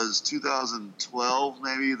year that was, 2012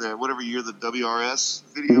 maybe, whatever year the WRS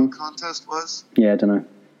video contest was. Yeah, I don't know.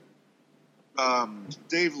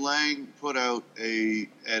 Dave Lang put out a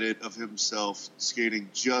edit of himself skating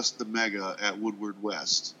just the Mega at Woodward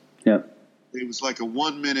West. Yep. It was like a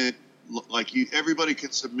 1 minute, everybody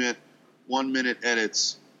can submit 1 minute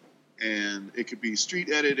edits, and it could be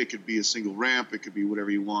street edit, it could be a single ramp, it could be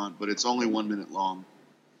whatever you want, but it's only 1 minute long.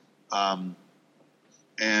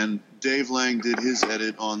 And Dave Lang did his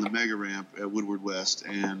edit on the Mega Ramp at Woodward West,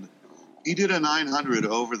 and he did a 900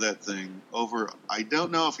 over that thing. I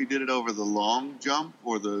don't know if he did it over the long jump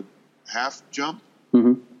or the half jump,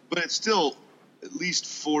 but it's still at least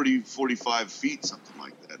 40, 45 feet, something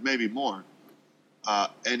like that, maybe more.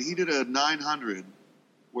 And he did a 900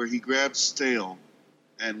 where he grabbed stale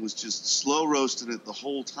and was just slow roasting it the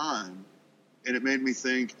whole time. And it made me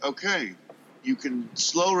think, okay, you can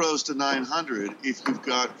slow roast a 900 if you've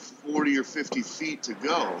got 40 or 50 feet to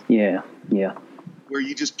go. Yeah, yeah. Where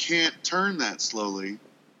you just can't turn that slowly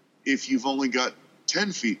if you've only got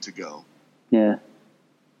 10 feet to go. Yeah.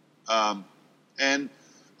 And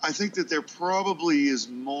I think that there probably is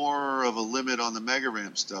more of a limit on the Mega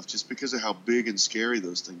Ramp stuff just because of how big and scary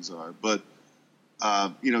those things are. But,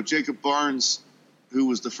 Jacob Barnes, who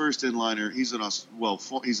was the first inliner, he's an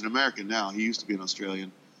American now. He used to be an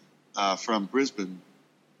Australian from Brisbane.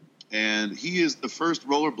 And he is the first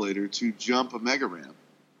rollerblader to jump a Mega Ramp.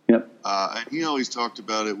 Yep. And he always talked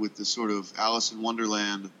about it with this sort of Alice in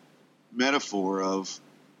Wonderland metaphor of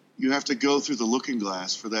you have to go through the looking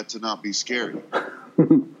glass for that to not be scary.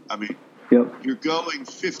 I mean, yep. You're going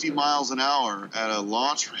 50 miles an hour at a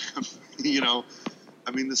launch ramp,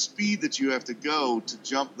 I mean, the speed that you have to go to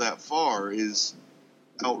jump that far is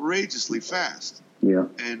outrageously fast. Yeah.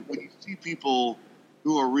 And when you see people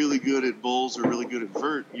who are really good at bowls or really good at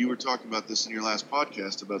vert, you were talking about this in your last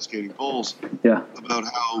podcast about skating bowls. Yeah. About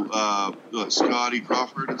how Scotty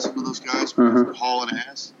Crawford and some of those guys were hauling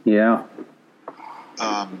ass. Yeah.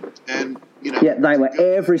 And, Yeah, they were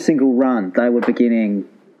every single run. They were beginning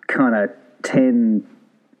kind of 10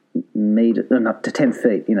 meters, up to 10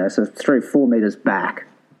 feet, so 3 or 4 meters back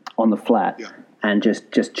on the flat, and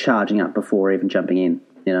just charging up before even jumping in.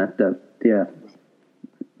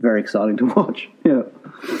 Very exciting to watch. Yeah.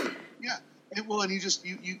 Yeah. And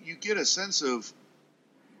you get a sense of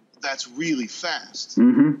that's really fast.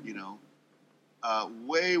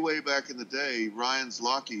 Way back in the day, Ryan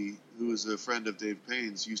Zlocki, who is a friend of Dave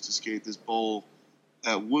Payne's, used to skate this bowl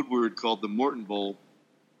at Woodward called the Morton Bowl.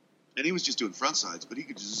 And he was just doing front sides, but he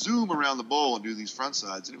could just zoom around the bowl and do these front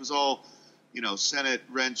sides. And it was all, Senate,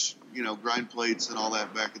 wrench, grind plates and all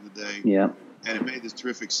that back in the day. Yeah. And it made this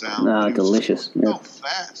terrific sound. Delicious. So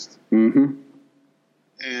fast. Mm-hmm.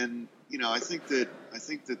 And, I think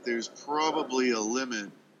that there's probably a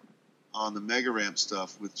limit on the Mega Ramp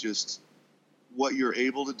stuff with just what you're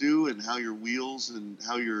able to do and how your wheels and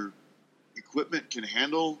how your equipment can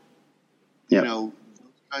handle, those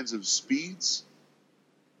kinds of speeds.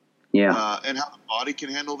 Yeah. And how the body can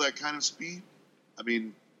handle that kind of speed. I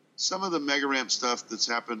mean, some of the Mega Ramp stuff that's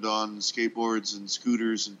happened on skateboards and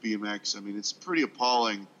scooters and BMX, I mean, it's pretty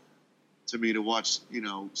appalling to me to watch,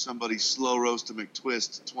 somebody slow roast a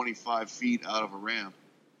McTwist 25 feet out of a ramp.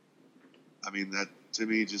 I mean, that to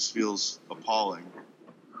me just feels appalling.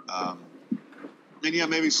 And yeah,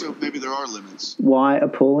 maybe there are limits. Why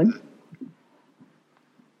appalling?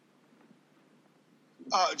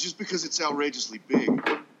 Just because it's outrageously big.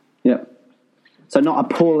 Yeah. So not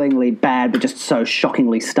appallingly bad, but just so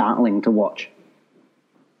shockingly startling to watch.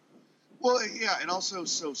 Well, yeah, and also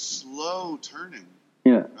so slow turning.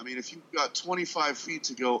 Yeah. I mean, if you've got 25 feet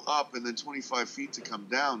to go up and then 25 feet to come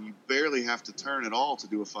down, you barely have to turn at all to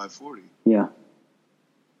do a 540. Yeah.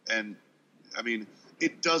 And, I mean,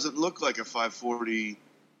 it doesn't look like a 540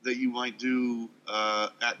 that you might do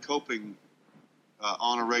at coping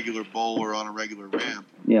on a regular bowl or on a regular ramp.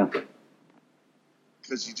 Yeah.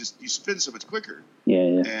 Because you spin so much quicker.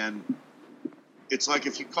 Yeah. And it's like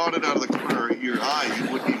if you caught it out of the corner of your eye,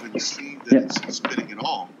 you wouldn't even see that it's spinning at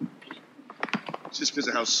all. Just because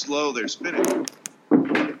of how slow they're spinning.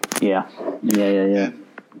 Yeah. And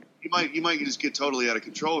you might just get totally out of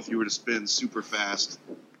control if you were to spin super fast,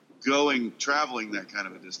 traveling that kind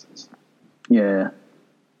of a distance. Yeah.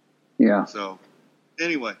 So,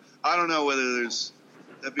 anyway, I don't know whether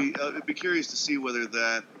I'd be curious to see whether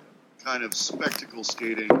that kind of spectacle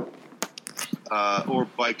skating or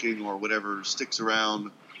biking or whatever sticks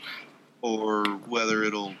around, or whether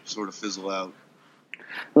it'll sort of fizzle out.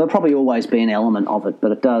 Well, there'll probably always be an element of it,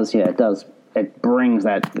 but it does. It brings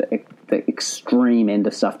the extreme end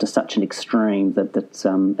of stuff to such an extreme that it's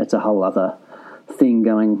a whole other thing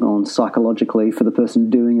going on psychologically for the person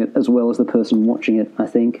doing it as well as the person watching it. I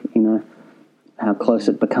think how close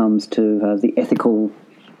it becomes to the ethical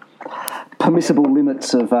permissible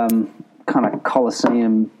limits of kind of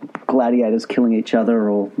Colosseum gladiators killing each other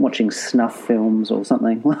or watching snuff films or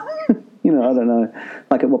something. You know, I don't know.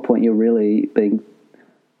 Like, at what point you're really being,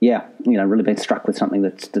 really being struck with something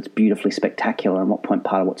that's beautifully spectacular, and what point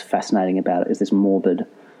part of what's fascinating about it is this morbid,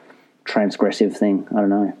 transgressive thing. I don't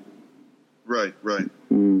know. Right.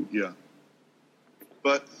 Yeah.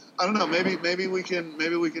 But I don't know. Maybe we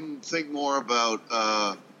can think more about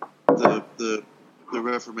the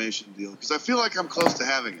Reformation deal, because I feel like I'm close to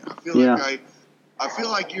having it. I feel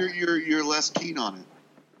like you're less keen on it.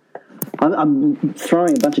 I'm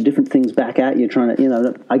throwing a bunch of different things back at you, trying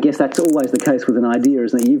to, I guess that's always the case with an idea,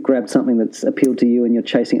 isn't it? You've grabbed something that's appealed to you and you're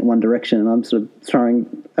chasing it in one direction, and I'm sort of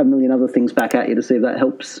throwing a million other things back at you to see if that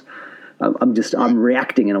helps. I'm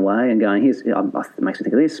reacting in a way and going, it makes me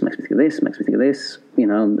think of this, makes me think of this, makes me think of this,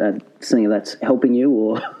 seeing if that's helping you,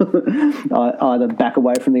 or either back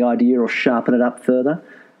away from the idea or sharpen it up further.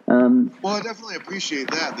 Well, I definitely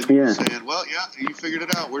appreciate that. That you're saying, well, you figured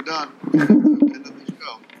it out, we're done. And then let's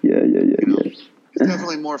go. Yeah. It's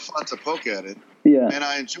definitely more fun to poke at it. Yeah. And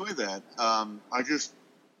I enjoy that. I just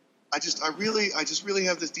really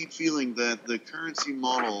have this deep feeling that the currency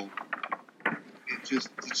model, it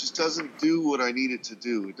just doesn't do what I need it to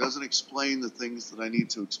do. It doesn't explain the things that I need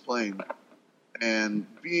to explain. And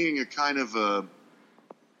being a kind of an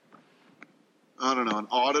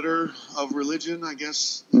auditor of religion, I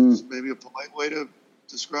guess, is maybe a polite way to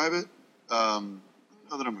describe it. I don't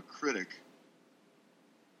know that I'm a critic.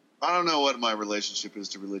 I don't know what my relationship is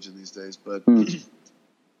to religion these days, but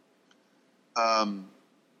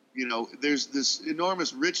there's this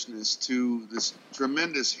enormous richness to this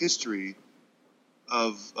tremendous history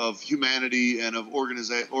of humanity and of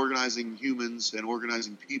organizing humans and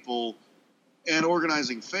organizing people and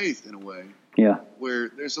organizing faith in a way. Yeah. Where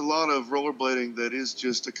there's a lot of rollerblading that is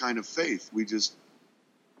just a kind of faith. We just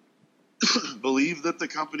believe that the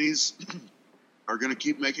companies are going to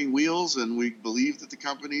keep making wheels, and we believe that the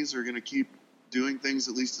companies are going to keep doing things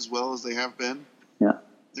at least as well as they have been. Yeah.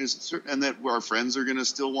 And that our friends are going to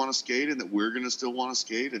still want to skate, and that we're going to still want to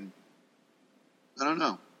skate, and I don't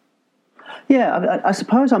know. Yeah, I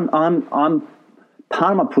suppose I'm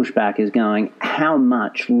part of my pushback is going, how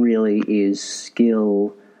much really is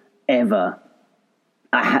skill ever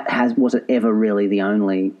was it ever really the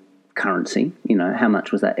only currency? How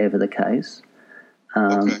much was that ever the case?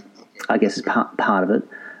 Okay. I guess it's part of it.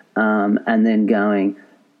 And then going,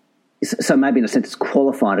 so maybe in a sense it's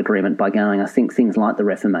qualified agreement by going, I think things like the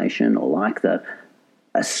Reformation or like a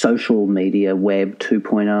social media web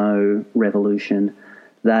 2.0 revolution,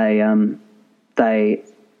 they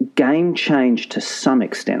game changed to some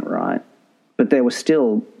extent, right? But there were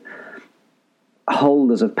still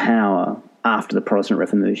holders of power after the Protestant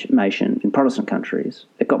Reformation in Protestant countries.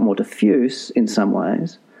 It got more diffuse in some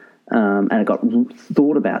ways, and it got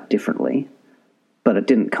thought about differently, but it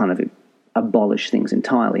didn't kind of abolish things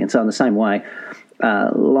entirely. And so in the same way,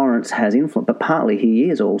 Lawrence has influence, but partly he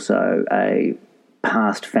is also a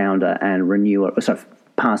past founder and renewer,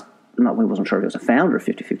 we wasn't sure if he was a founder of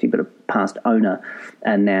 50/50, but a past owner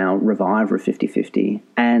and now reviver of 50/50,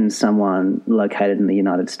 and someone located in the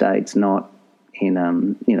United States, not in,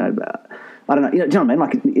 I don't know, do you know what I mean?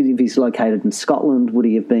 Like, if he's located in Scotland, would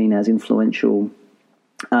he have been as influential?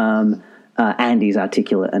 And he's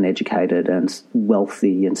articulate and educated and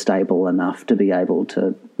wealthy and stable enough to be able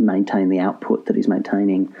to maintain the output that he's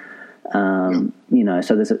maintaining. So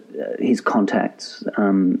there's his contacts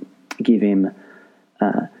give him.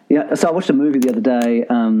 So I watched a movie the other day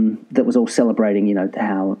that was all celebrating,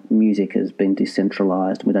 how music has been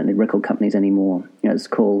decentralized. We don't need record companies anymore. It's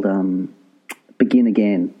called Begin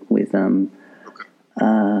Again with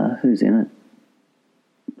who's in it?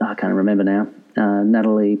 I can't remember now.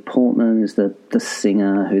 Natalie Portman is the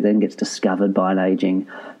singer who then gets discovered by an aging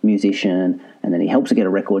musician, and then he helps her get a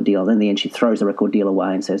record deal. Then in the end, she throws the record deal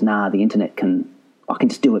away and says, "Nah, the internet I can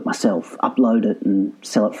just do it myself, upload it and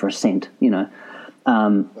sell it for a cent."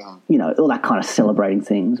 All that kind of celebrating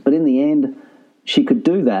things. But in the end, she could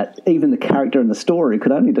do that. Even the character in the story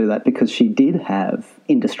could only do that because she did have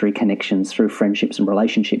industry connections through friendships and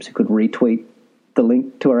relationships who could retweet the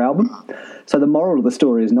link to her album. So the moral of the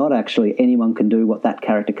story is not actually anyone can do what that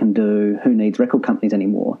character can do, who needs record companies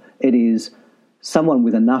anymore. It is someone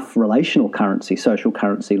with enough relational currency, social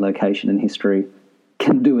currency, location and history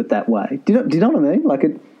can do it that way. Do you know what I mean? Like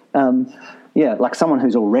like someone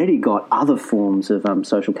who's already got other forms of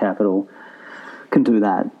social capital can do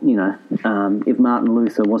that. If Martin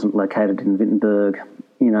Luther wasn't located in Wittenberg,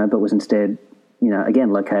 but was instead,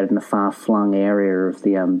 again located in a far-flung area of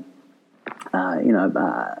the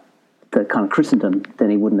the kind of Christendom, then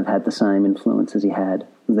he wouldn't have had the same influence as he had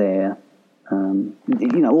there.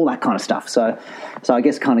 all that kind of stuff. So I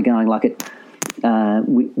guess kind of going like it,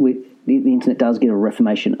 the internet does get a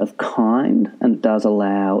reformation of kind, and it does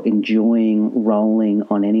allow enjoying rolling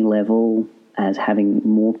on any level as having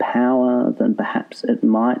more power than perhaps it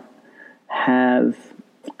might have.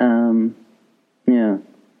 I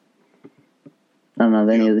don't know if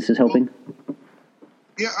any of this is helping.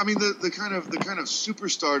 Yeah, I mean the kind of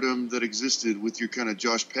superstardom that existed with your kind of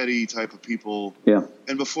Josh Petty type of people. Yeah.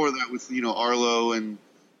 And before that with Arlo and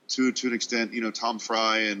to an extent Tom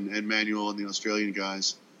Fry and Manuel and the Australian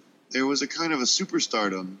guys. There was a kind of a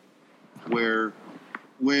superstardom where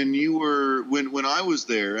when I was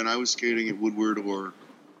there and I was skating at Woodward or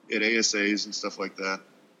at ASAs and stuff like that,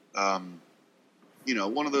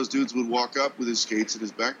 one of those dudes would walk up with his skates and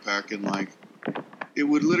his backpack and like it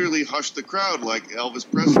would literally hush the crowd like Elvis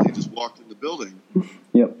Presley just walked in the building.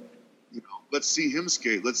 Yep. Let's see him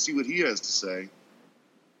skate. Let's see what he has to say.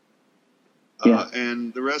 Yeah.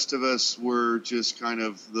 And the rest of us were just kind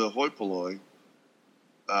of the hoi polloi.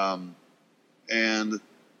 And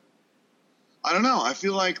I don't know. I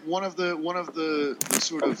feel like one of the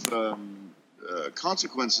sort of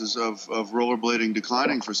consequences of rollerblading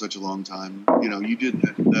declining for such a long time. You did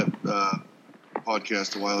that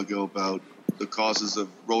podcast a while ago about the causes of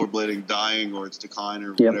rollerblading dying or its decline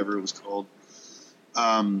or whatever it was called.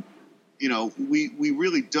 We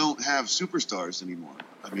really don't have superstars anymore.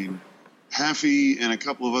 I mean, Haffey and a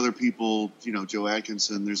couple of other people, Joe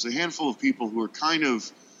Atkinson. There's a handful of people who are kind of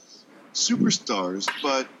superstars,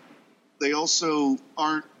 but they also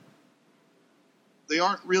aren't. They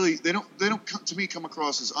aren't really. They don't to me come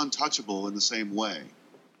across as untouchable in the same way.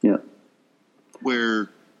 Yeah. Where,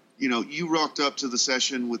 you rocked up to the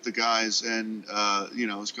session with the guys, and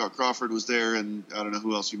Scott Crawford was there, and I don't know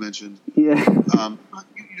who else you mentioned. Yeah.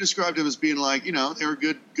 You described him as being like, they were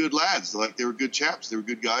good lads. Like they were good chaps. They were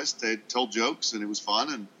good guys. They told jokes, and it was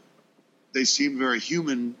fun, and they seemed very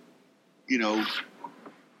human.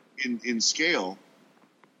 In scale,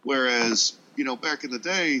 whereas back in the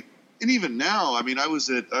day, and even now, I mean, I was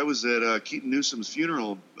at Keaton Newsom's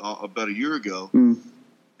funeral about a year ago, and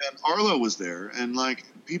Arlo was there, and like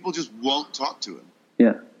people just won't talk to him.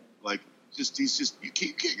 Yeah, like you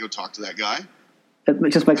can't go talk to that guy.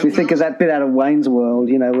 It just makes me think of that bit out of Wayne's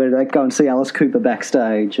World, where they go and see Alice Cooper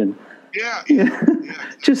backstage, and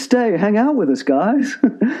just stay, hang out with us, guys.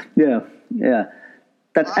 yeah.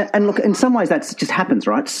 And look, in some ways that just happens,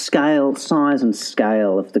 right? Size and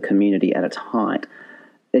scale of the community at its height,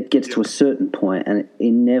 it gets to a certain point, and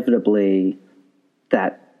inevitably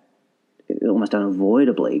that almost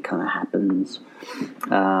unavoidably kind of happens.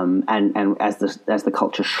 And as the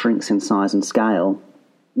culture shrinks in size and scale,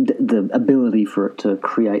 the ability for it to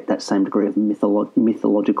create that same degree of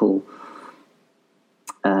mythological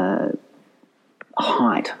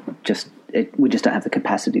height, we just don't have the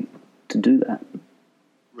capacity to do that.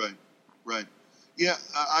 Right. Yeah,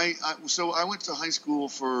 so I went to high school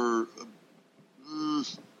for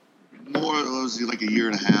like a year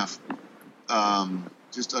and a half,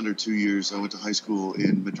 just under 2 years. I went to high school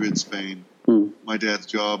in Madrid, Spain. My dad's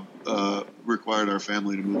job required our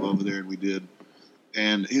family to move over there, and we did.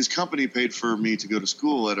 And his company paid for me to go to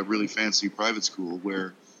school at a really fancy private school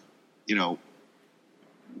where,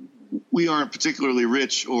 we aren't particularly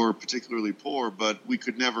rich or particularly poor, but we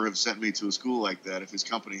could never have sent me to a school like that if his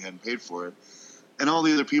company hadn't paid for it. And all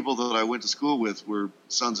the other people that I went to school with were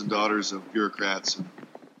sons and daughters of bureaucrats and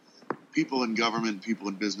people in government, people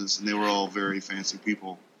in business, and they were all very fancy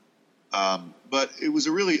people. But it was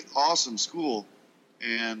a really awesome school,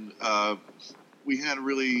 and we had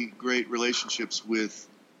really great relationships with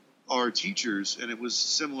our teachers, and it was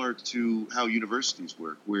similar to how universities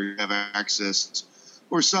work, where you have access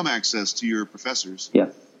or some access to your professors. Yeah.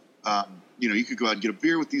 You could go out and get a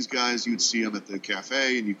beer with these guys. You'd see them at the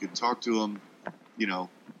cafe, and you could talk to them.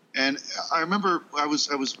 And I remember I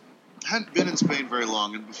hadn't been in Spain very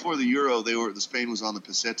long, and before the Euro, Spain was on the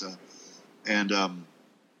peseta, and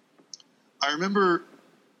I remember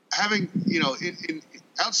having in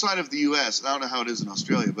outside of the U.S. I don't know how it is in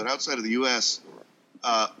Australia, but outside of the U.S.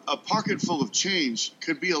 A pocket full of change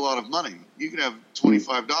could be a lot of money. You could have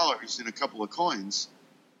 $25 in a couple of coins.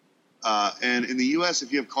 And in the U.S.,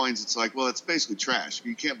 if you have coins, it's like, well, it's basically trash.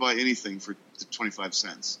 You can't buy anything for 25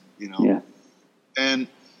 cents, Yeah. And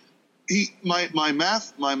my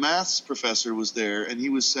maths professor was there, and he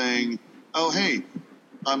was saying, oh, hey,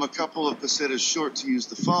 I'm a couple of pesetas short to use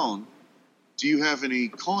the phone. Do you have any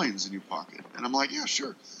coins in your pocket? And I'm like, yeah,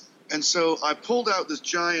 sure. And so I pulled out this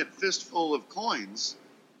giant fistful of coins,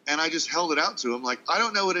 and I just held it out to him like, I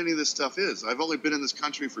don't know what any of this stuff is. I've only been in this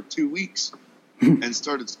country for 2 weeks and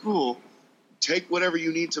started school, take whatever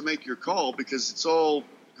you need to make your call, because it's all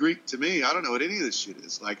Greek to me. I don't know what any of this shit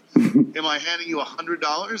is. Like, am I handing you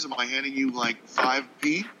 $100? Am I handing you like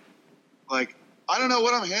 5p? Like, I don't know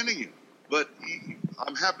what I'm handing you, but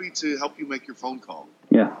I'm happy to help you make your phone call.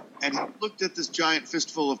 Yeah. And he looked at this giant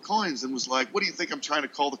fistful of coins and was like, what do you think, I'm trying to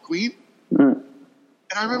call the queen? Mm.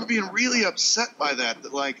 And I remember being really upset by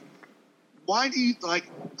that, like, why do you, like,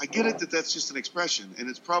 I get it that that's just an expression, and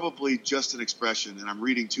it's probably just an expression, and I'm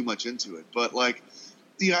reading too much into it. But, like,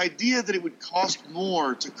 the idea that it would cost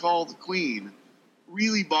more to call the queen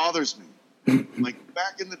really bothers me. Like,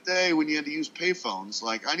 back in the day when you had to use payphones,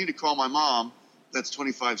 like, I need to call my mom, that's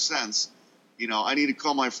 25 cents. You know, I need to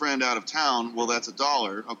call my friend out of town, well, that's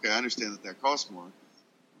 $1. Okay, I understand that costs more.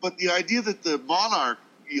 But the idea that the monarch,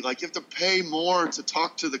 you have to pay more to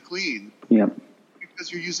talk to the queen. Yep.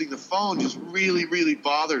 Because you're using the phone just really, really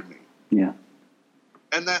bothered me. Yeah.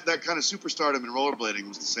 And that kind of superstardom in rollerblading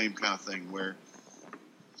was the same kind of thing, where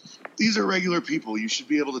these are regular people. You should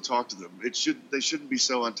be able to talk to them. They shouldn't be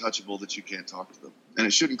so untouchable that you can't talk to them. And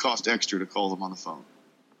it shouldn't cost extra to call them on the phone.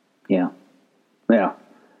 Yeah. Yeah.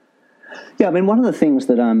 Yeah, I mean, one of the things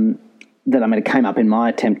that it came up in my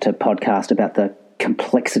attempt to podcast about the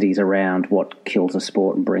complexities around what kills a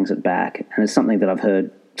sport and brings it back, and it's something that I've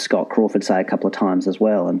heard Scott Crawford say a couple of times as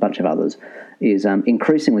well, and a bunch of others, is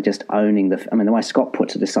increasingly just owning the way Scott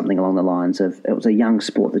puts it is something along the lines of, it was a young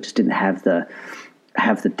sport that just didn't have the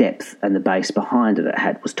depth and the base behind it.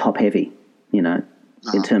 It was top heavy,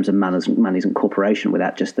 in terms of monies and corporation,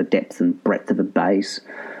 without just the depth and breadth of a base.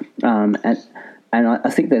 And I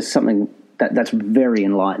think there's something that's very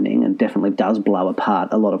enlightening and definitely does blow apart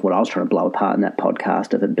a lot of what I was trying to blow apart in that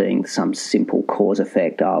podcast, of it being some simple cause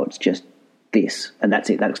effect. Oh, it's just this, and that's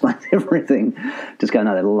it. That explains everything. Just go,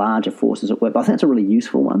 no, there are larger forces at work. But I think it's a really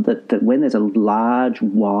useful one, that when there's a large,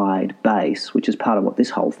 wide base, which is part of what this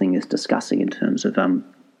whole thing is discussing in terms of,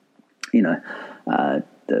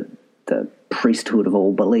 the priesthood of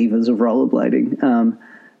all believers of rollerblading.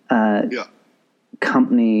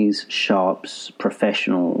 Companies, shops,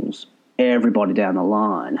 professionals, everybody down the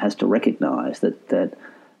line has to recognise that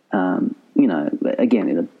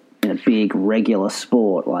again, in a big regular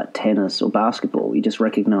sport like tennis or basketball, you just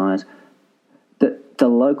recognise that the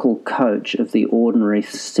local coach of the ordinary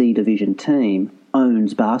C division team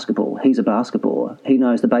owns basketball. He's a basketballer. He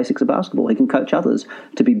knows the basics of basketball. He can coach others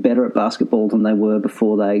to be better at basketball than they were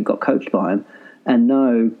before they got coached by him. And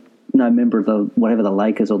no member of the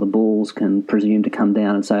Lakers or the Bulls can presume to come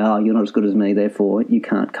down and say, oh, you're not as good as me, therefore you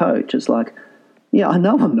can't coach. It's like, yeah, I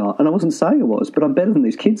know I'm not, and I wasn't saying I was, but I'm better than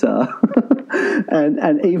these kids are.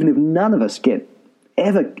 and even if none of us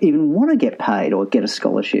ever even want to get paid or get a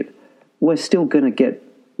scholarship, we're still going to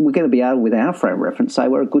be able, with our frame of reference, say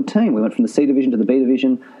we're a good team. We went from the C division to the B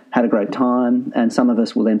division, had a great time, and some of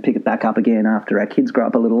us will then pick it back up again after our kids grow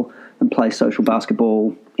up a little and play social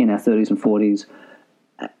basketball in our 30s and 40s.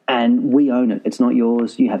 And we own it. It's not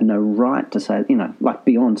yours. You have no right to say,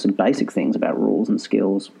 beyond some basic things about rules and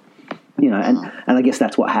skills, and I guess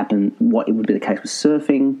that's what happened. What it would be the case with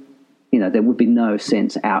surfing, there would be no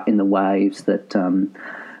sense out in the waves that,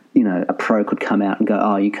 a pro could come out and go,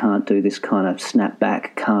 oh, you can't do this kind of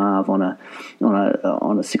snapback carve on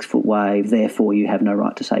a 6 foot wave, therefore you have no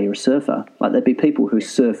right to say you're a surfer. Like, there'd be people who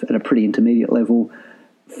surf at a pretty intermediate level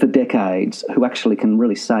for decades who actually can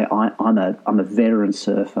really say, I'm a veteran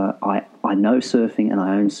surfer. I know surfing and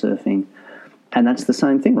I own surfing. And that's the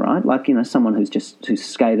same thing, right? Like, someone who's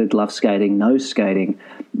skated, loves skating, knows skating,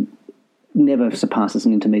 never surpasses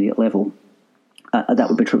an intermediate level. That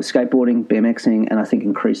would be true with skateboarding, BMXing, and I think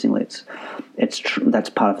increasingly that's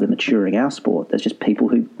part of the maturing our sport. There's just people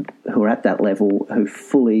who are at that level who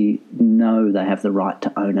fully know they have the right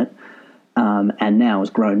to own it. And now, as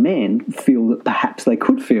grown men, feel that perhaps they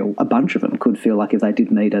could feel, a bunch of them could feel like if they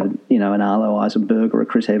did meet an Arlo Eisenberg or a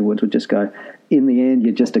Chris Edwards, would just go, in the end,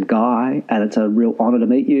 you're just a guy, and it's a real honour to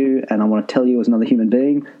meet you, and I want to tell you as another human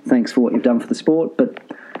being, thanks for what you've done for the sport, but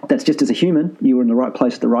that's just as a human. You were in the right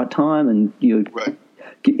place at the right time, and right.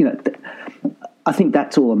 I think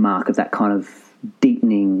that's all a mark of that kind of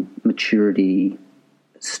deepening maturity,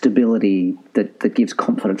 stability that gives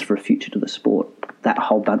confidence for a future to the sport. That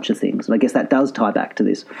whole bunch of things. And I guess that does tie back to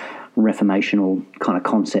this reformational kind of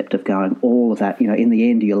concept of going, all of that, in the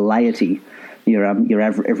end, your laity, your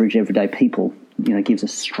average everyday people, gives a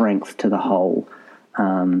strength to the whole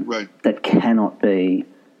right. that cannot be,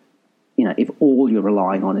 if all you're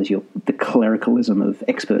relying on is the clericalism of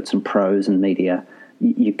experts and pros and media,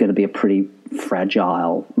 you're going to be a pretty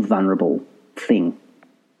fragile, vulnerable thing.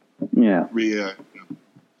 Yeah. Yeah.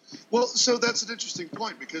 Well, so that's an interesting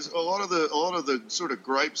point, because a lot of the sort of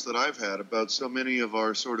gripes that I've had about so many of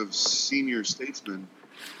our sort of senior statesmen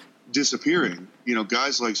disappearing,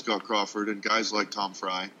 guys like Scott Crawford and guys like Tom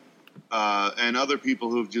Fry, and other people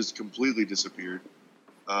who have just completely disappeared.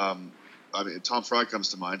 I mean, Tom Fry comes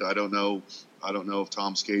to mind. I don't know if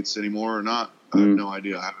Tom skates anymore or not. I have no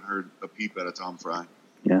idea. I haven't heard a peep out of Tom Fry.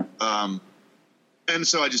 Yeah. And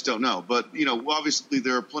so I just don't know. But, obviously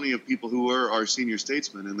there are plenty of people who were our senior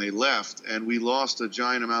statesmen, and they left, and we lost a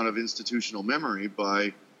giant amount of institutional memory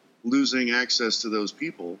by losing access to those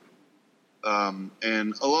people.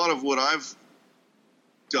 And a lot of what I've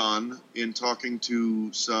done in talking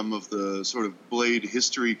to some of the sort of Blade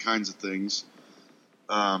history kinds of things,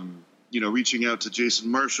 reaching out to Jason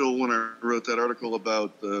Marshall when I wrote that article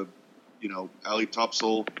about the, Ali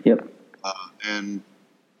Topsol. Yep. And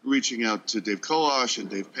reaching out to Dave Kolosh and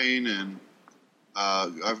Dave Payne, and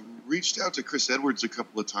I've reached out to Chris Edwards a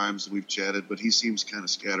couple of times, and we've chatted, but he seems kind of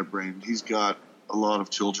scatterbrained. He's got a lot of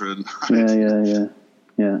children. Yeah.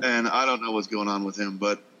 And I don't know what's going on with him,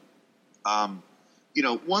 but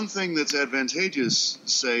one thing that's advantageous,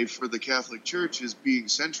 say, for the Catholic Church is being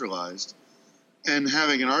centralized and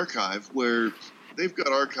having an archive where they've got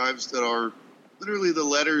archives that are literally the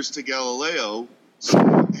letters to Galileo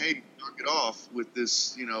saying, hey, knock it off with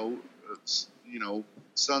this,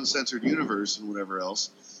 sun-censored universe and whatever else.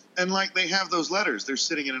 And they have those letters. They're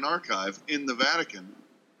sitting in an archive in the Vatican.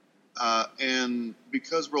 And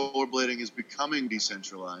because rollerblading is becoming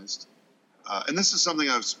decentralized, and this is something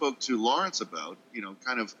I've spoke to Lawrence about,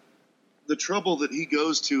 kind of the trouble that he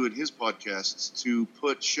goes to in his podcasts to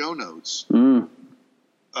put show notes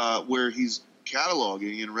where he's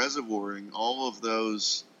cataloging and reservoiring all of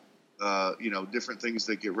those, different things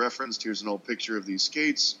that get referenced. Here's an old picture of these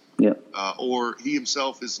skates. Yep. Or he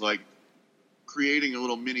himself is creating a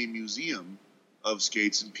little mini museum of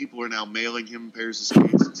skates, and people are now mailing him pairs of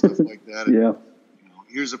skates and stuff like that. And, yeah.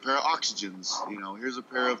 Here's a pair of Oxygens, here's a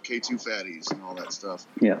pair of K2 Fatties and all that stuff.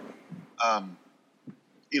 Yeah.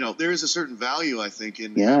 There is a certain value, I think,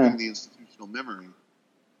 in having the institutional memory.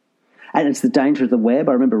 And it's the danger of the web.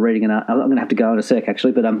 I remember reading I'm going to have to go in a sec,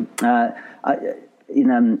 actually, but I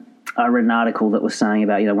read an article that was saying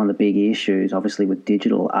about, one of the big issues, obviously, with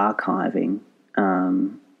digital archiving,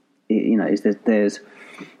 is that there's,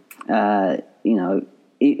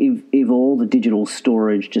 if all the digital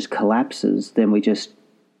storage just collapses, then we just,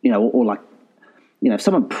 if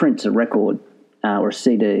someone prints a record or a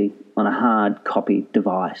CD on a hard copy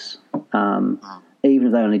device, even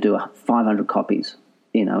if they only do 500 copies,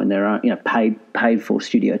 in their own, paid for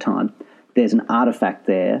studio time, there's an artifact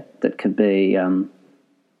there that can be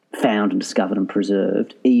found and discovered and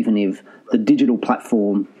preserved, even if the digital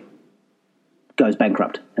platform goes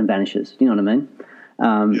bankrupt and vanishes. Do you know what I mean?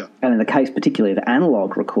 And in the case particularly of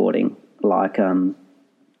analog recording, like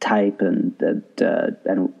tape and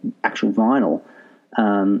actual vinyl,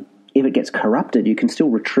 if it gets corrupted, you can still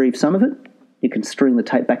retrieve some of it. You can string the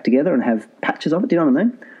tape back together and have patches of it. Do you know what I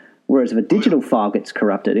mean? Whereas if a digital file gets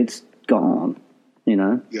corrupted, it's gone.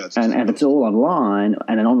 Yeah, and if it's all online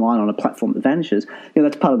and online on a platform that vanishes,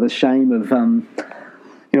 that's part of the shame of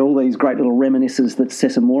all these great little reminiscences that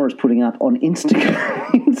Cesar Moore is putting up on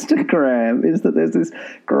Instagram is that there's this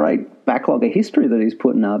great backlog of history that he's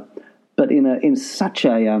putting up, but in such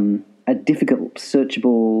a difficult,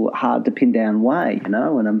 searchable, hard to pin down way, and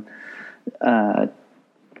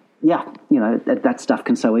that stuff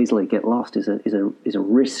can so easily get lost. Is a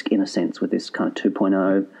risk in a sense with this kind of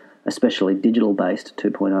 2.0, especially digital based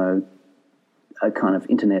 2.0 kind of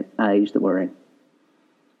internet age that we're in.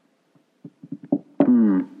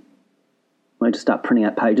 I need to start printing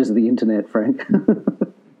out pages of the internet, Frank.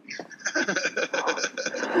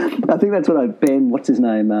 I think that's what Ben, what's his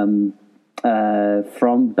name,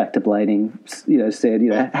 from Back to Blading, said,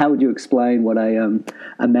 how would you explain what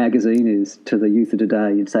a magazine is to the youth of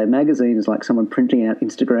today? You'd say a magazine is like someone printing out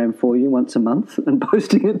Instagram for you once a month and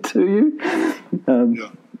posting it to you.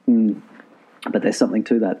 But there's something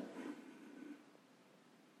to that.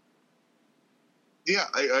 Yeah,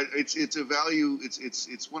 it's a value.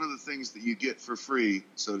 It's one of the things that you get for free,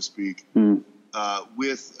 so to speak,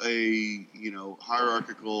 with a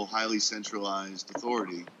hierarchical, highly centralized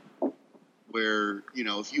authority. Where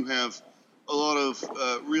if you have a lot of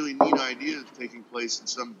really neat ideas taking place in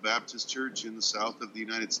some Baptist church in the south of the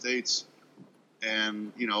United States,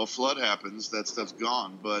 and a flood happens, that stuff's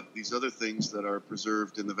gone. But these other things that are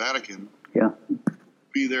preserved in the Vatican,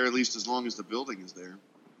 be there at least as long as the building is there.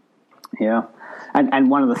 Yeah, and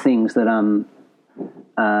one of the things that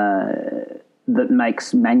that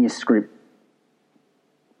makes manuscript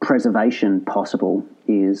preservation possible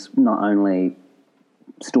is not only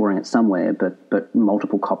storing it somewhere, but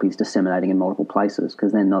multiple copies disseminating in multiple places,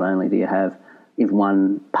 because then not only do you have, if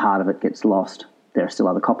one part of it gets lost, there are still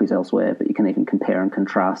other copies elsewhere, but you can even compare and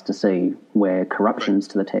contrast to see where corruptions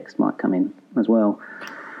to the text might come in as well.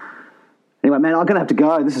 Anyway, man, I'm going to have to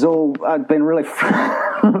go. This has all been really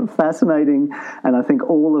fascinating, and I think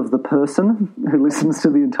all of the person who listens to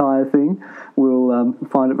the entire thing will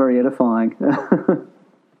find it very edifying.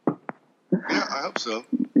 Yeah, I hope so.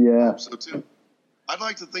 Yeah. I hope so, too. I'd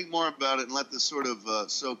like to think more about it and let this sort of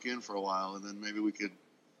soak in for a while, and then maybe we could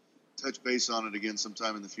touch base on it again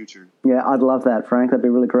sometime in the future. Yeah, I'd love that, Frank. That'd be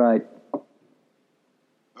really great.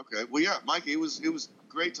 Okay. Well, yeah, Mike, it was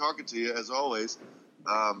great talking to you, as always.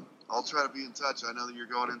 I'll try to be in touch. I know that you're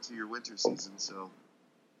going into your winter season, so,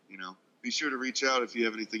 be sure to reach out if you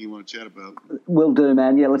have anything you want to chat about. Will do,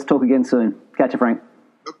 man. Yeah, let's talk again soon. Catch you, Frank.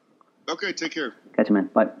 Okay, take care. Catch you, man.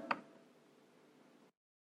 Bye.